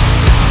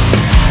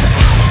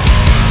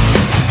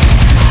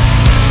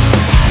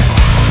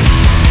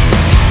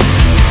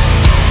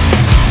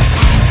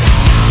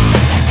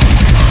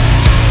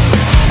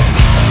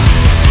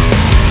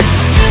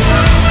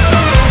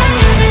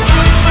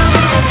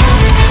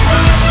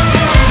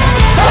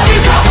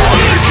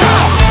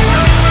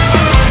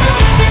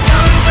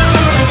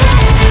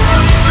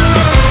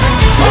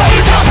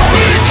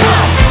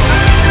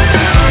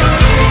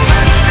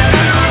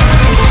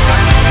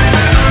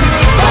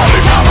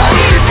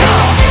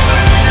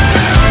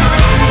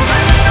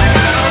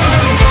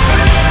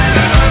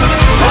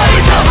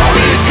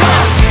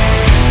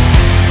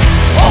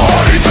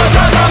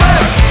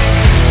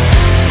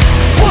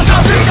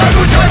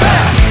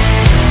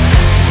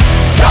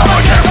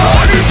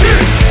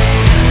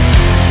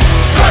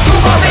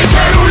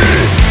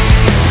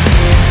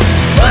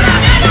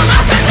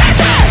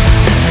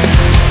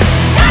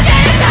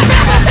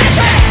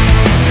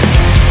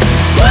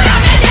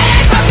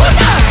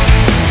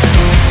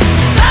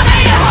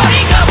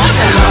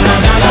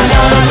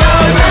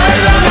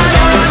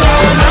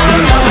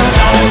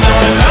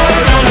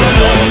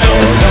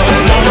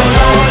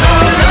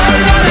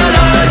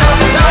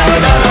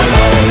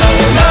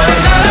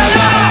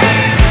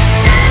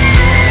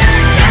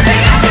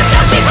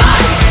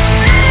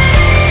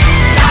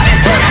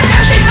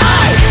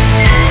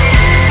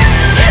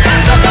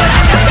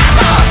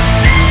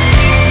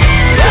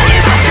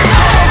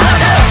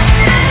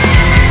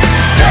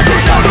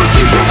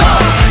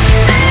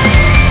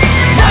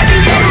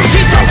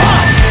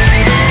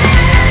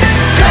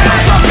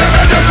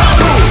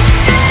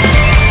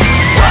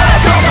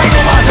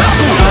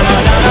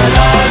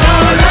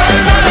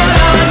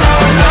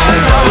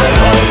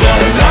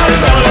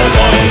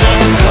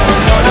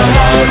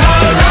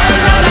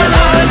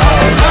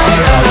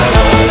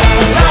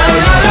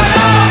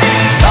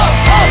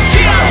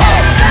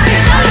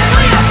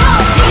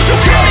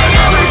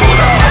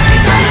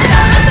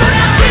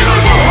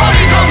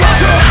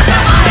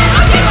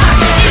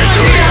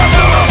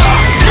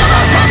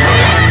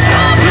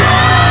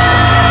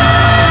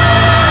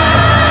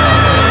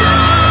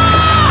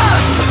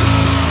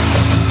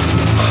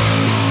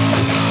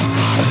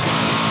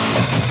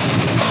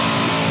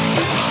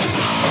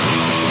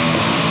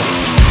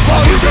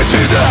 to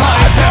the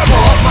high tempo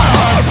of my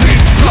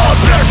heartbeat. Blood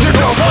pressure,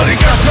 nobody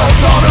can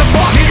shows on the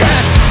fucking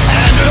edge.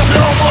 And the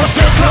slow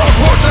motion clock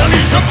works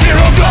unleash some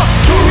zero blood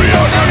to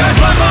reorganize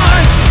my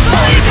mind.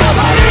 Polika,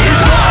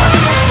 Polika.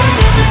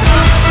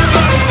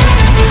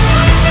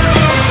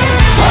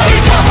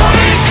 Polika,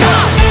 Polika.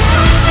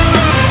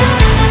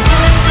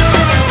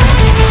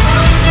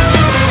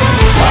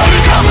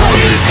 Polika,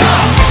 Polika.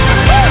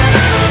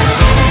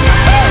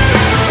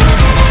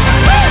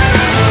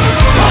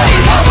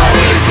 Polika,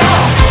 Polika.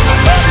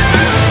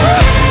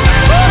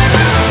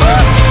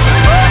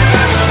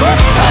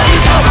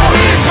 Polika,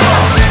 Polika.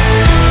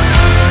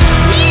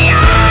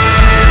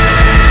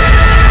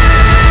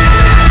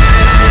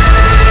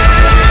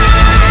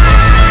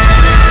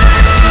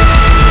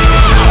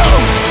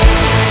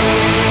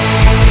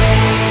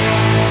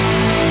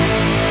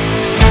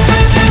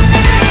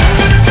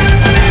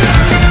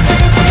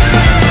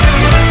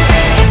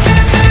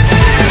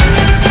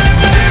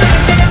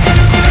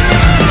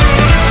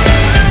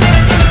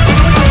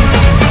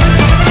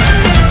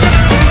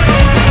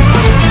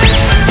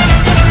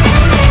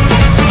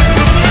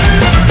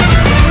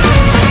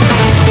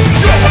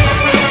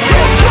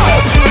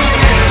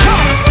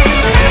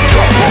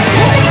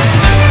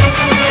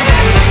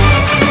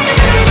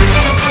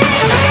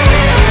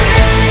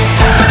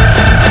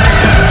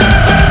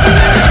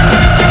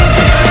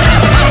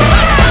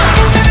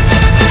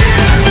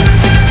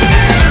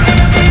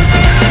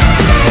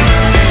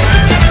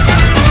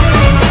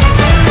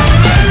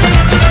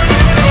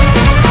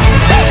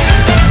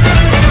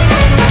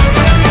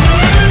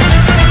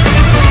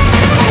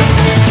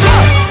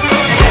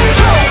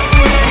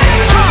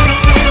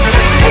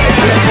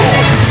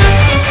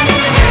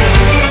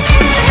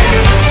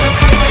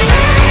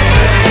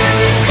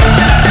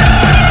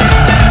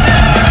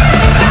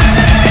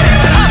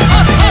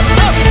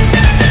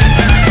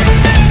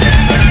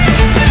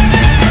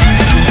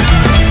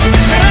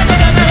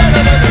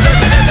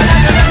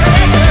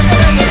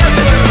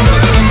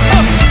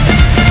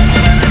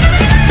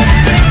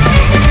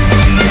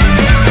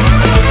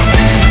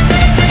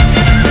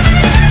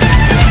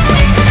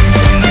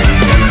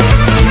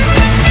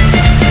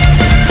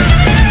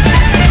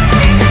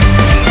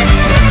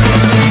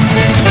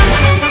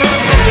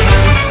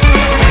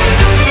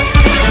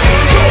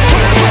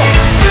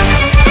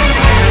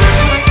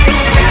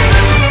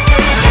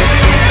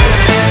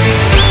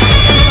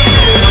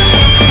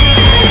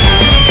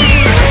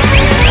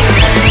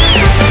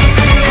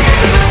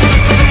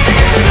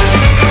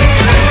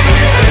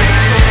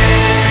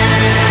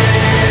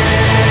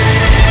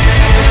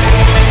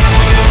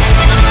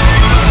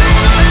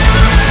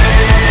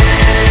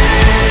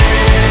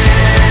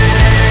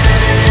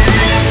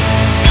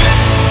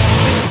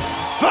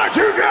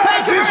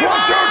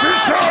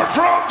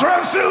 From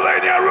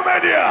Transylvania,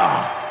 Romania!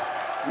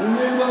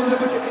 Mówiłem wam, że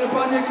będzie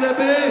klepanie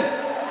gleby.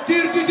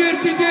 Dirty,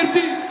 dirty,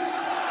 dirty.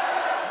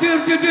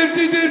 Dirty,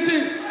 dirty,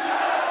 dirty.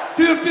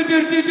 Dirty,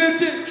 dirty,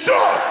 dirty.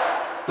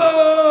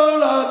 100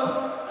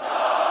 lat.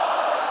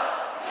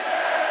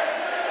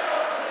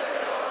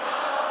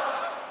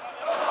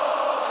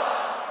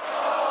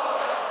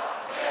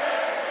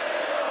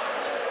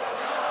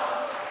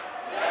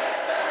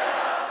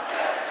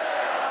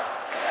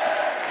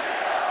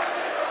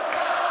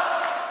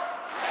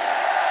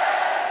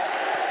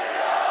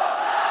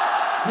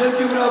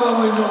 Wielkie brawa,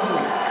 moi drodzy.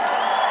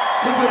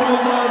 Super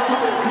moda,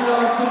 super chwila,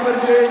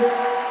 super dzień.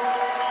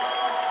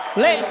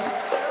 Lej!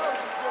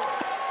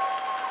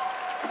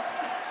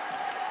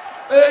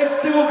 Ej,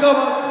 z tyłu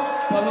hałas!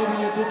 Panowie,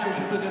 nie tuczcie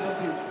się, to nie do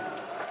zdjęcia.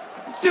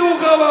 Z tyłu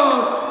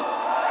hałas!